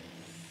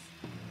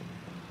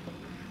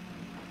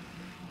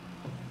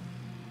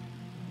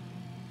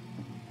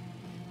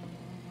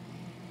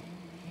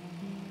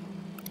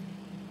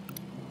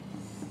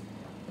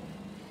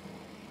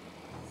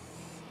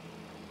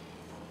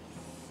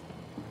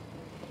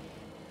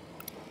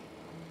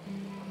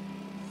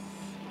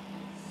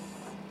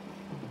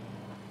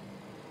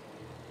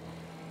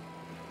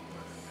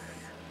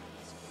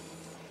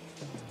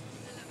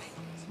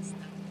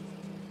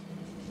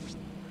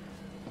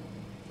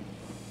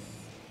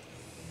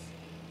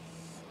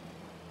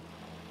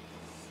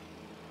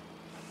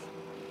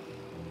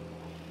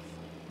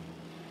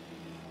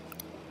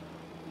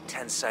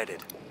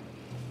 Sighted.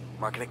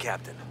 Marking a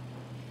captain.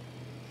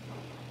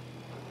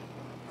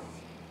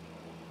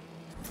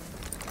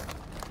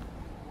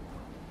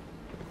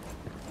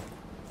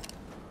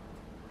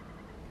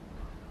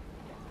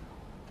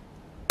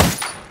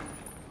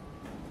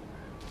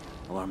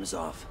 Alarm is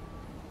off.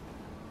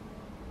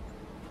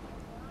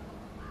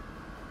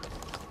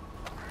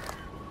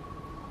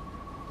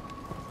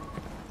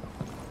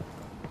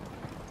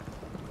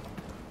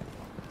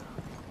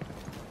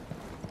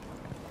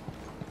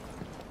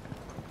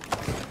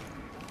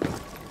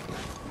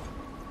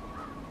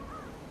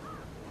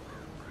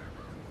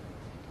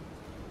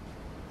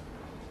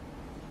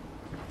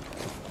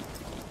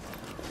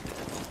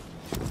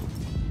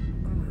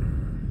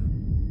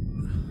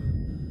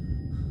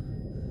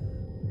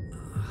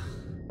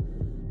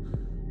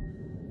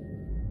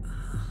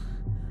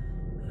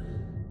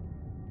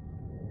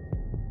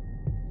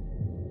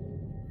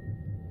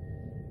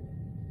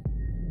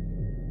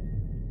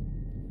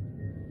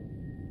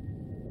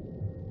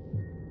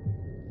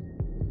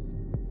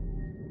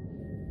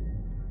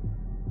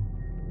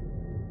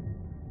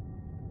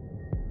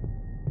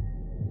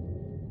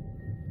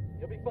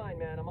 Fine,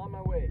 man. I'm on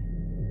my way.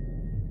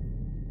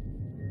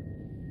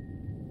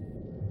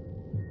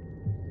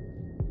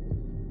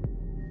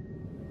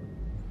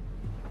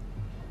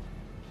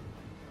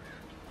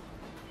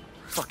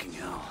 Fucking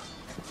hell.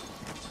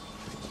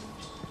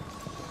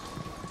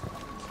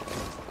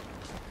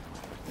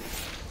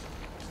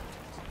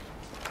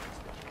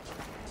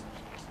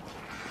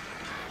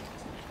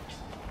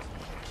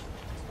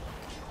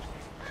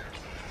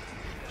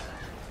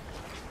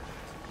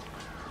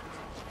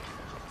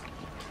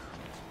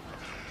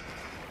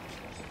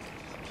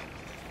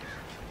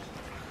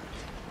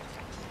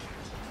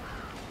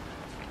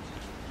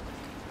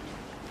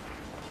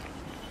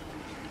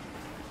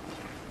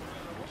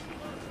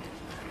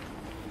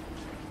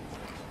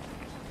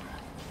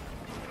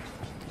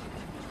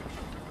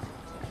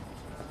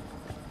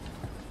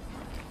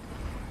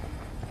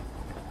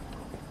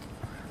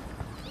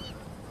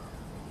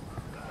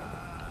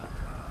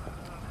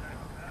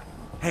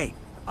 Hey,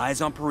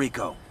 eyes on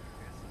Perico.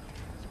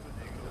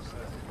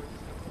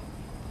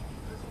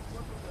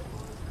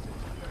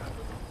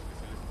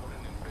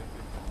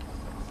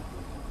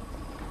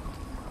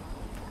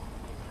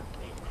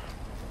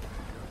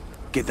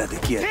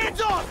 Quédate quieto.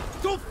 Hands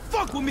off! Don't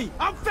fuck with me!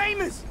 I'm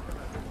famous!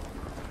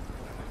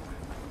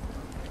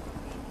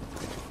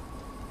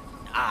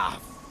 Ah,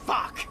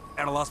 fuck!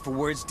 At a loss for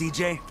words,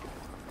 DJ?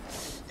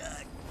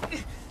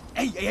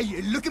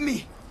 Hey, look at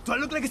me! Do I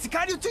look like a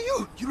sicario to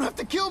you? You don't have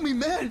to kill me,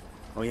 man!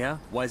 Oh yeah?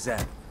 Why's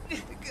that?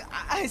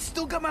 I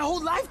still got my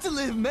whole life to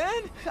live,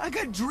 man! I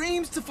got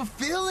dreams to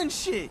fulfill and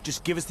shit!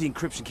 Just give us the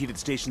encryption key to the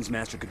station's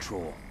master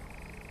control.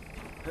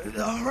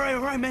 All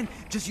right, man.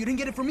 Just you didn't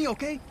get it from me,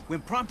 okay?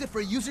 When prompted for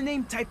a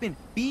username, type in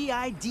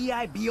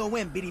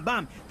BIDIBOM, biddy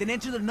bomb, then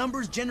enter the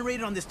numbers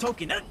generated on this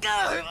token.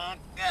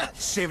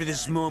 Savor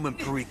this moment,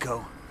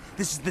 Perico.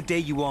 This is the day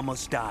you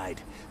almost died.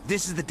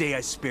 This is the day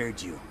I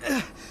spared you.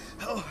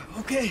 Oh,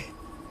 okay.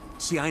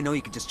 See, I know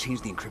you could just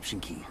change the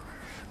encryption key,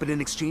 but in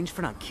exchange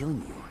for not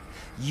killing you,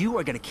 you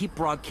are gonna keep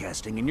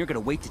broadcasting, and you're gonna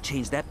wait to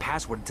change that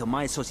password until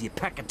my associate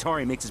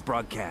Pacatari makes his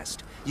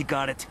broadcast. You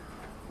got it?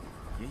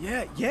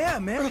 Yeah,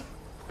 man.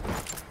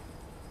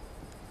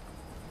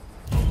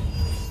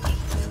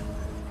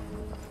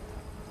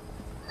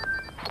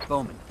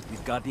 Bowman,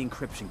 we've got the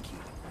encryption key,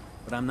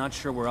 but I'm not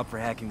sure we're up for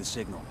hacking the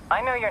signal.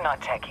 I know you're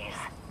not techies.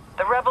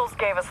 The rebels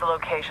gave us the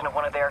location of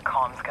one of their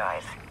comms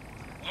guys.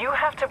 You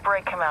have to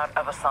break him out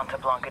of a Santa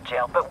Blanca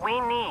jail, but we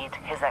need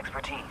his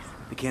expertise.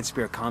 They can't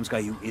spare a comms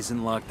guy who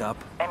isn't locked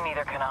up? And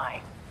neither can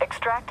I.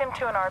 Extract him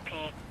to an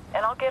RP,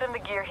 and I'll get him the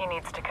gear he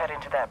needs to cut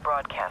into that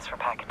broadcast for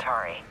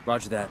Pacatari.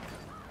 Roger that.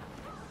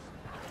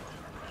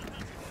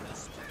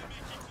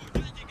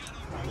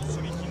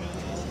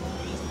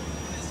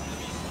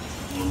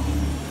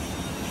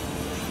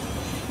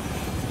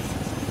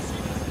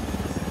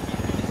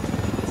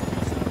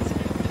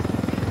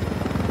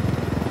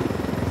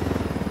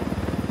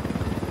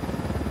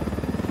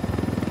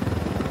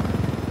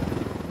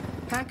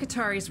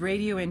 Pacatari's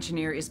radio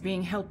engineer is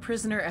being held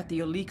prisoner at the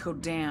Olico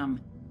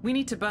Dam. We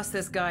need to bust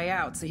this guy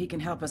out so he can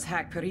help us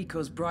hack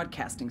Perico's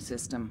broadcasting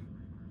system.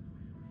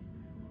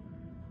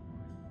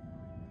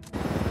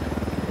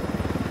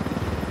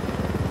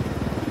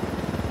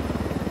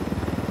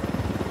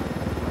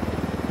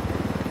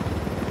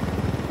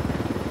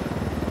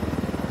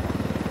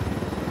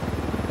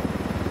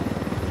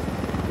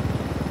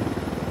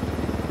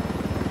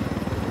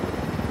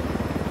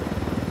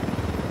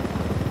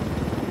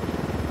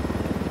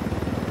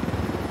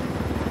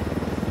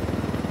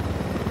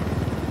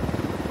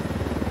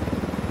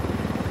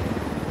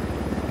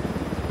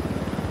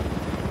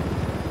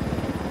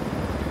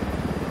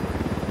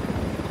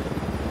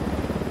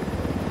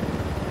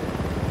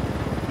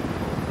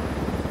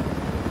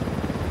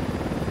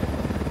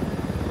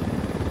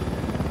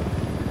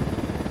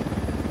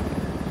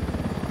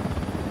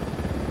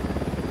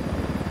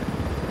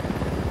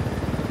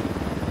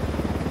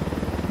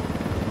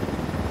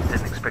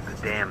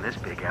 Damn, this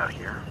big out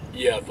here.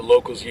 Yeah, the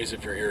locals use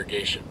it for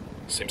irrigation.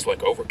 Seems like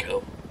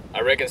overkill.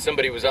 I reckon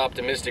somebody was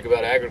optimistic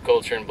about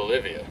agriculture in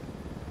Bolivia.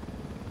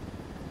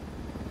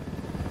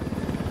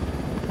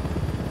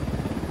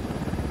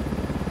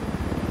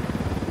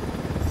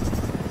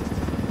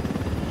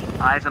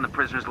 Eyes on the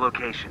prisoner's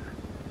location.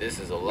 This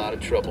is a lot of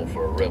trouble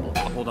for a rebel.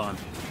 Hold on.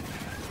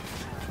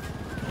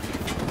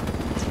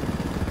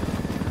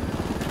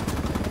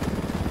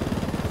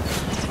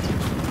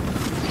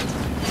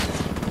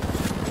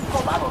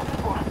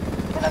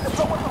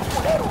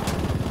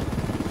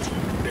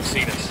 They've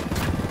seen us.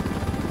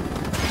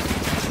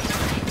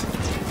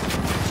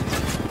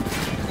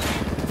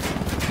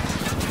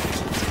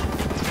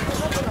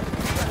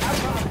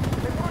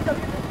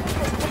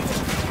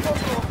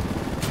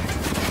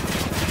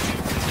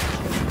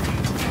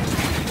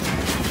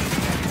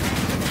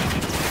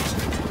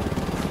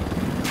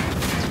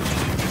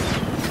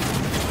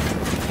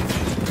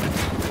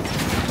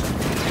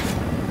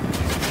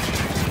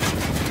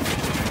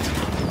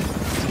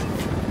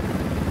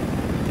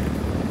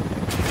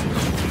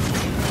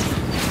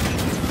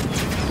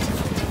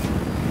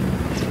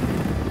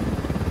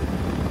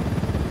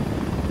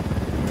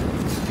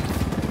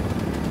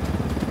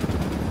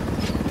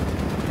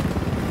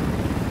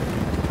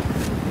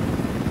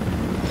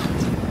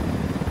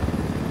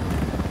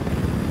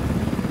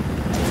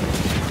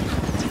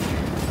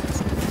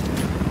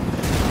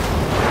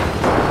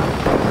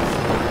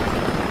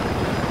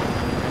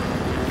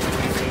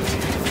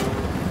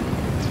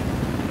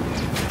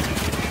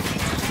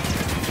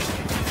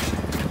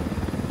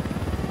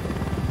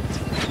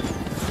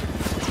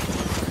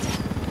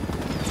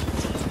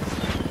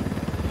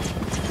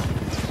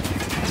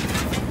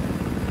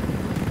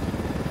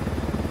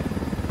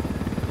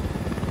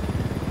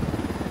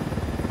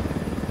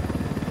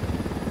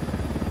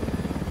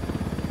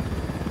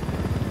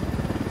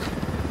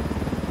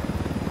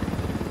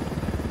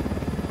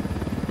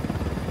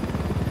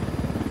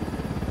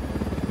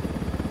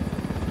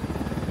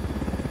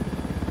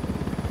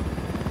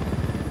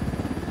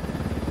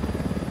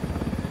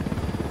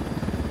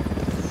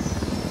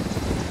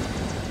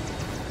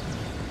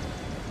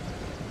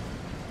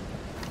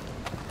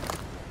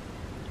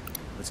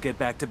 get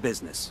back to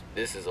business.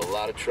 This is a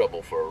lot of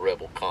trouble for a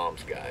rebel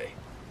comms guy.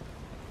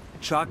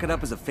 Chalk it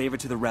up as a favor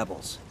to the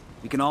rebels.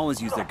 We can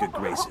always use their good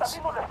graces.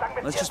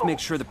 Let's just make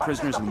sure the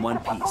prisoner's in one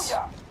piece.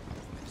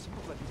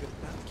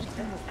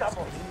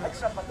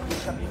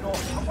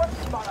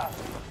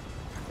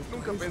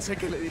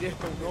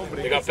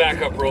 They got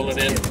backup rolling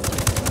in.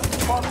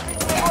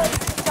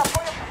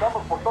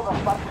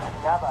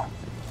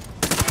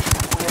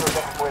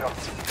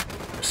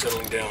 We're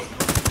settling down.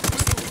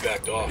 We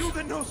backed off.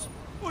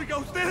 Oiga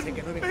usted,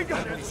 venga,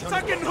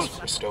 sáquenos.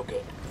 We're still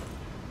good.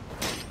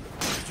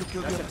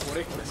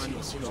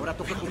 Ahora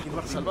toca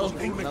continuar salvados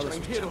por un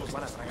extranjero.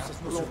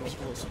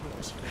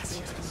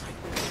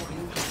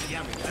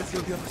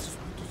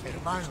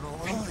 Hermano,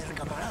 brother,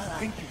 camarada.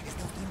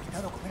 Está usted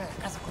invitado a comer a la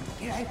casa cuando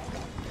quiera, ¿eh?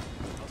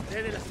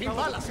 Ustedes las están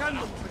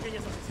balazando,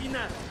 pequeñas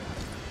asesinas.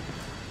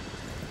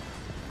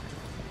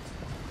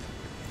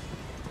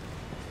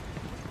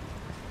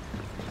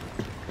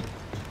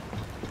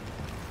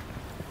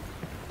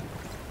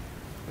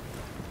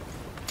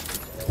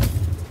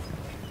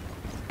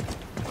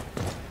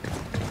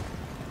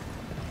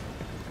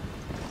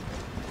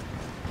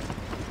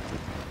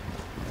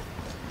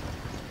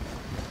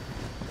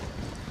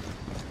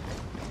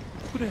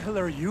 Who the hell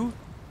are you?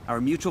 Our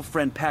mutual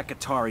friend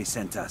Pakatari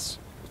sent us.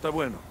 Está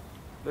bueno.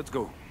 Let's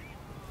go.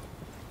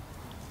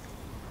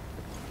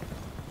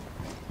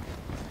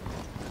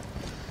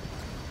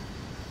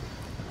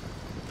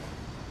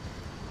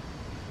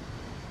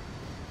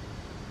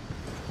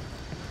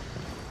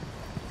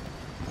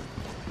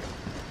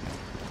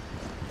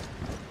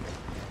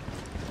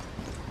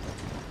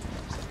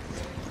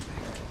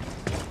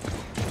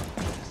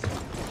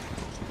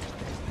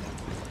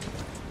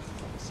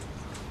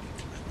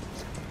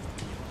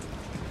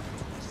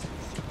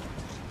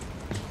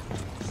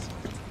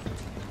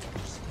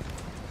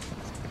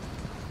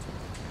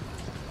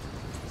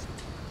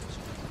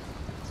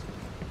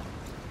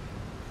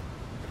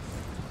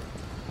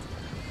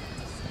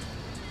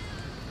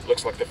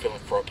 Looks like they're feeling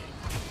froggy.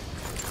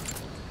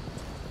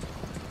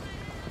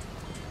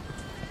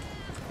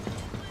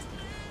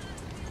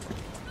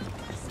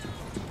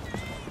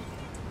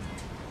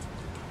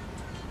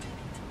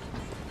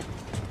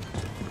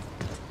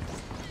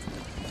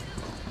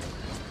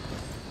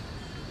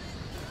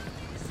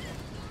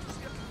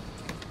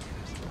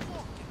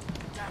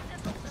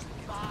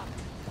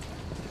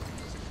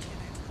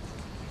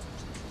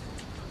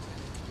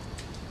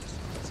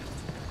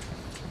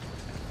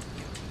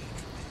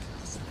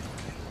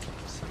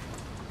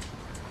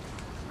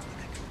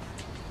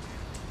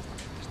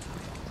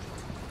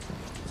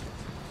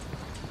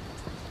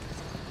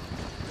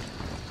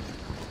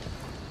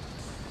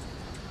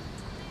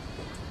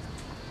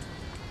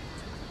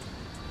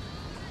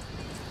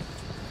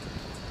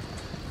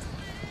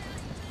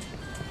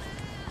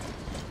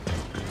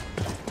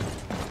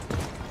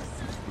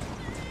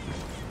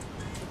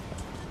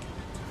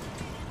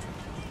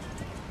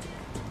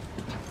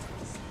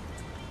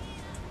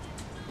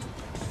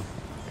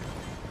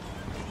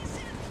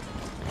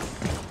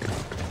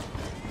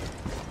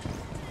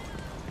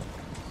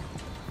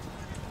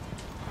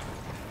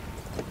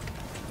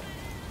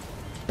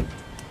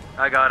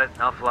 I got it.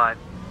 I'll fly.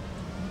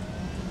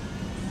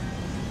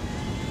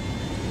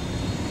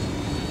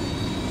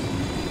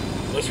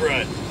 Let's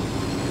ride.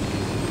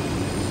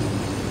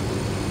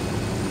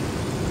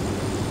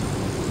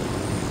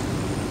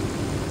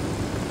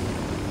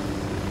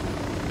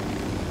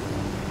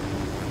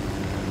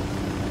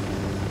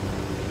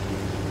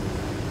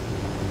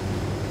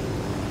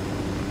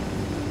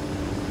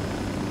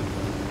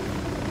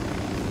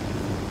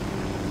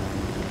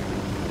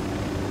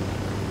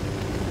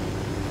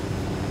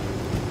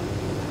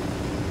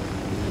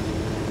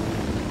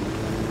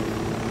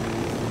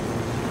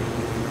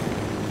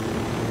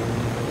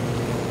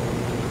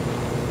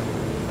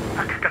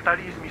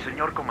 Katari is mi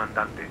señor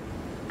comandante,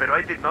 pero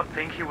I did not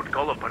think he would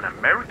call upon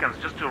Americans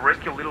just to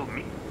rescue little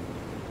me.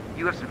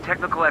 You have some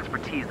technical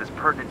expertise that's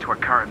pertinent to our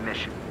current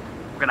mission.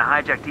 We're gonna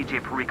hijack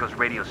DJ Perico's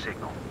radio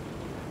signal.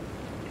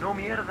 No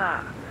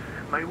mierda.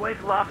 My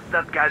wife loves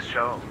that guy's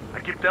show. I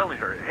keep telling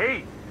her,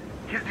 hey,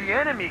 he's the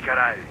enemy,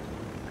 caray.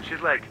 And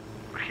she's like,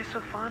 but he's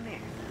so funny.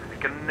 I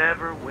can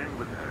never win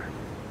with her.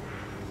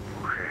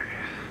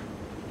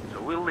 Mujeres.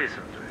 So we'll listen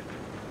to it.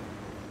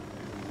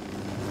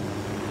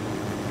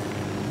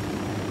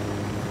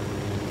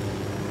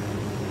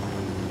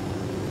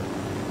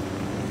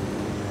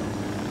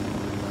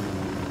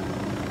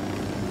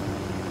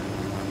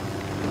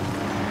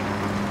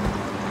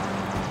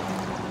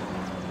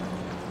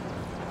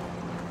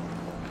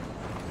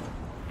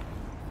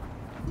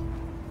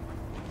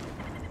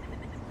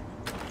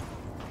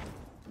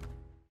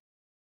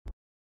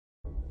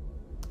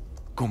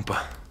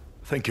 Compa,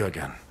 thank you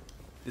again.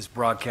 This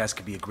broadcast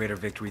could be a greater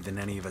victory than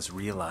any of us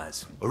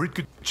realize. Or it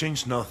could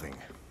change nothing.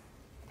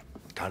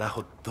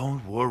 Carajo,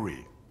 don't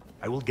worry.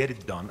 I will get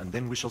it done, and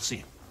then we shall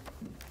see.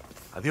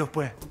 Adios,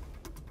 pues.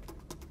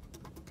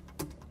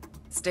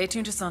 Stay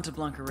tuned to Santa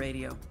Blanca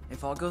Radio.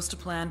 If all goes to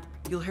plan,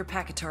 you'll hear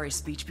Pakatari's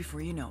speech before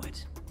you know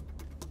it.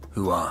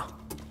 Hoo-ah.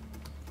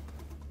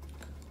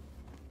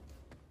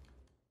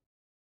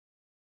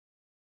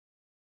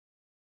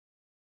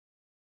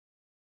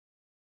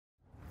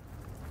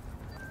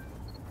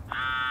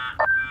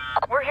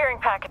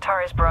 hearing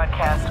Pacatari's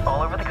broadcast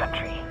all over the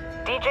country.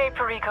 DJ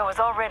Perico is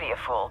already a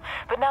fool,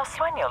 but now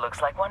Sueño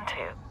looks like one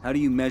too. How do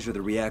you measure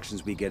the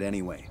reactions we get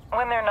anyway?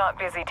 When they're not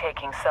busy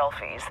taking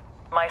selfies,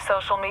 my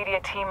social media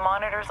team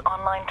monitors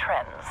online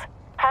trends.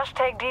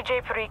 Hashtag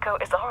DJ Perico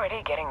is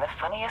already getting the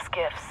funniest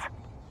gifs.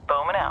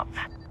 Bowman out.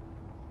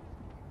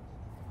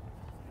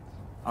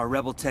 Our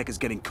rebel tech is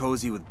getting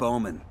cozy with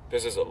Bowman.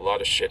 This is a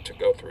lot of shit to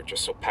go through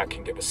just so Pat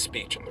can give a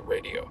speech on the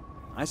radio.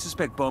 I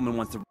suspect Bowman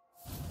wants to...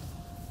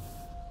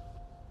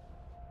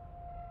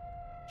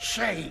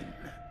 Shame.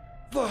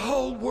 The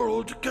whole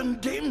world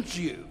condemns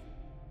you.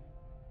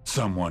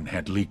 Someone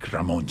had leaked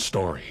Ramon's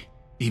story.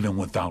 Even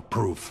without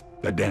proof,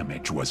 the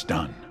damage was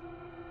done.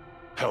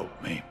 Help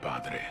me,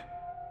 Padre.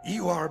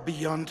 You are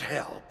beyond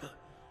help.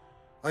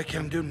 I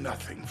can do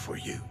nothing for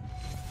you.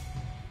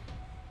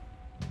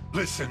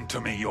 Listen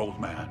to me, old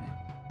man.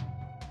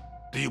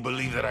 Do you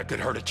believe that I could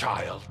hurt a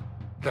child?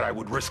 That I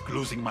would risk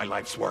losing my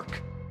life's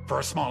work? For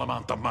a small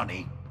amount of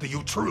money? Do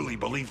you truly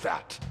believe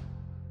that?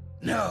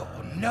 No,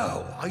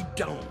 I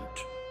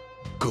don't.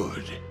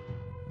 Good.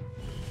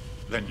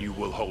 Then you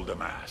will hold a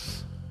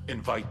mass.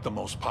 Invite the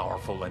most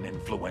powerful and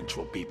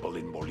influential people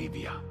in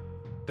Bolivia.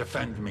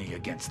 Defend me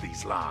against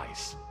these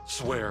lies.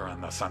 Swear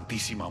on the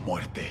Santísima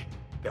Muerte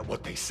that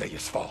what they say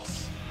is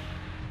false.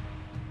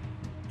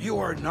 You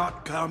are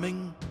not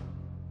coming?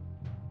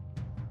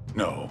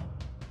 No.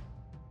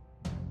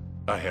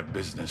 I have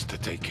business to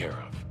take care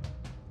of.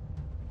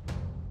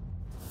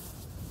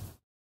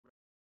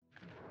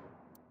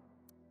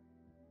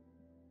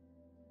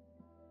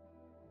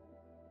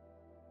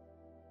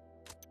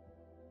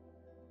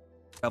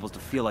 Rebels to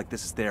feel like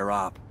this is their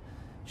op.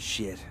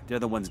 Shit, they're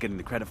the ones getting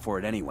the credit for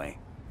it anyway.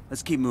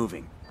 Let's keep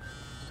moving.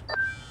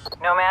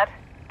 Nomad,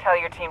 tell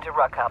your team to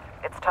ruck up.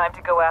 It's time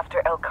to go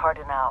after El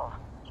Cardinal.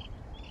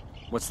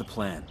 What's the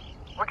plan?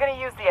 We're gonna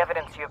use the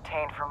evidence you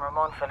obtained from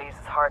Ramon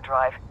Feliz's hard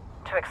drive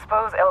to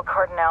expose El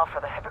Cardinal for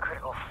the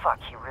hypocritical fuck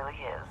he really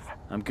is.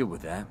 I'm good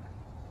with that.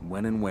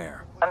 When and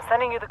where? I'm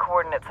sending you the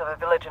coordinates of a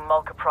village in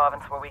Mulca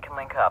province where we can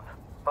link up.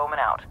 Bowman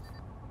out.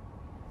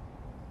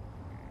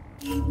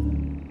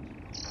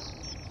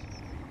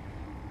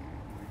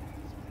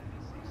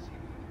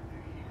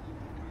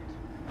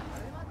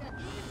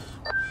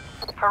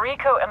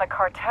 Perico and the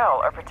cartel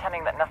are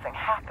pretending that nothing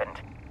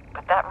happened,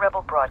 but that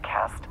rebel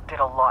broadcast did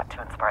a lot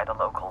to inspire the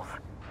locals.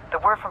 The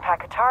word from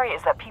Pacatari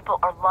is that people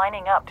are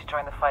lining up to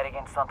join the fight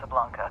against Santa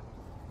Blanca.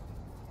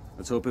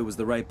 Let's hope it was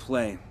the right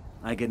play.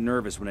 I get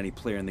nervous when any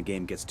player in the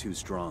game gets too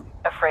strong.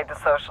 Afraid the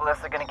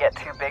socialists are gonna get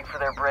too big for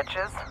their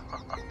britches?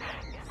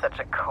 You're such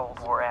a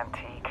Cold War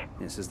antique.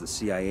 This is the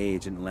CIA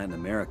agent in Latin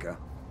America.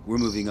 We're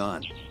moving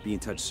on. Be in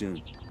touch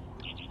soon.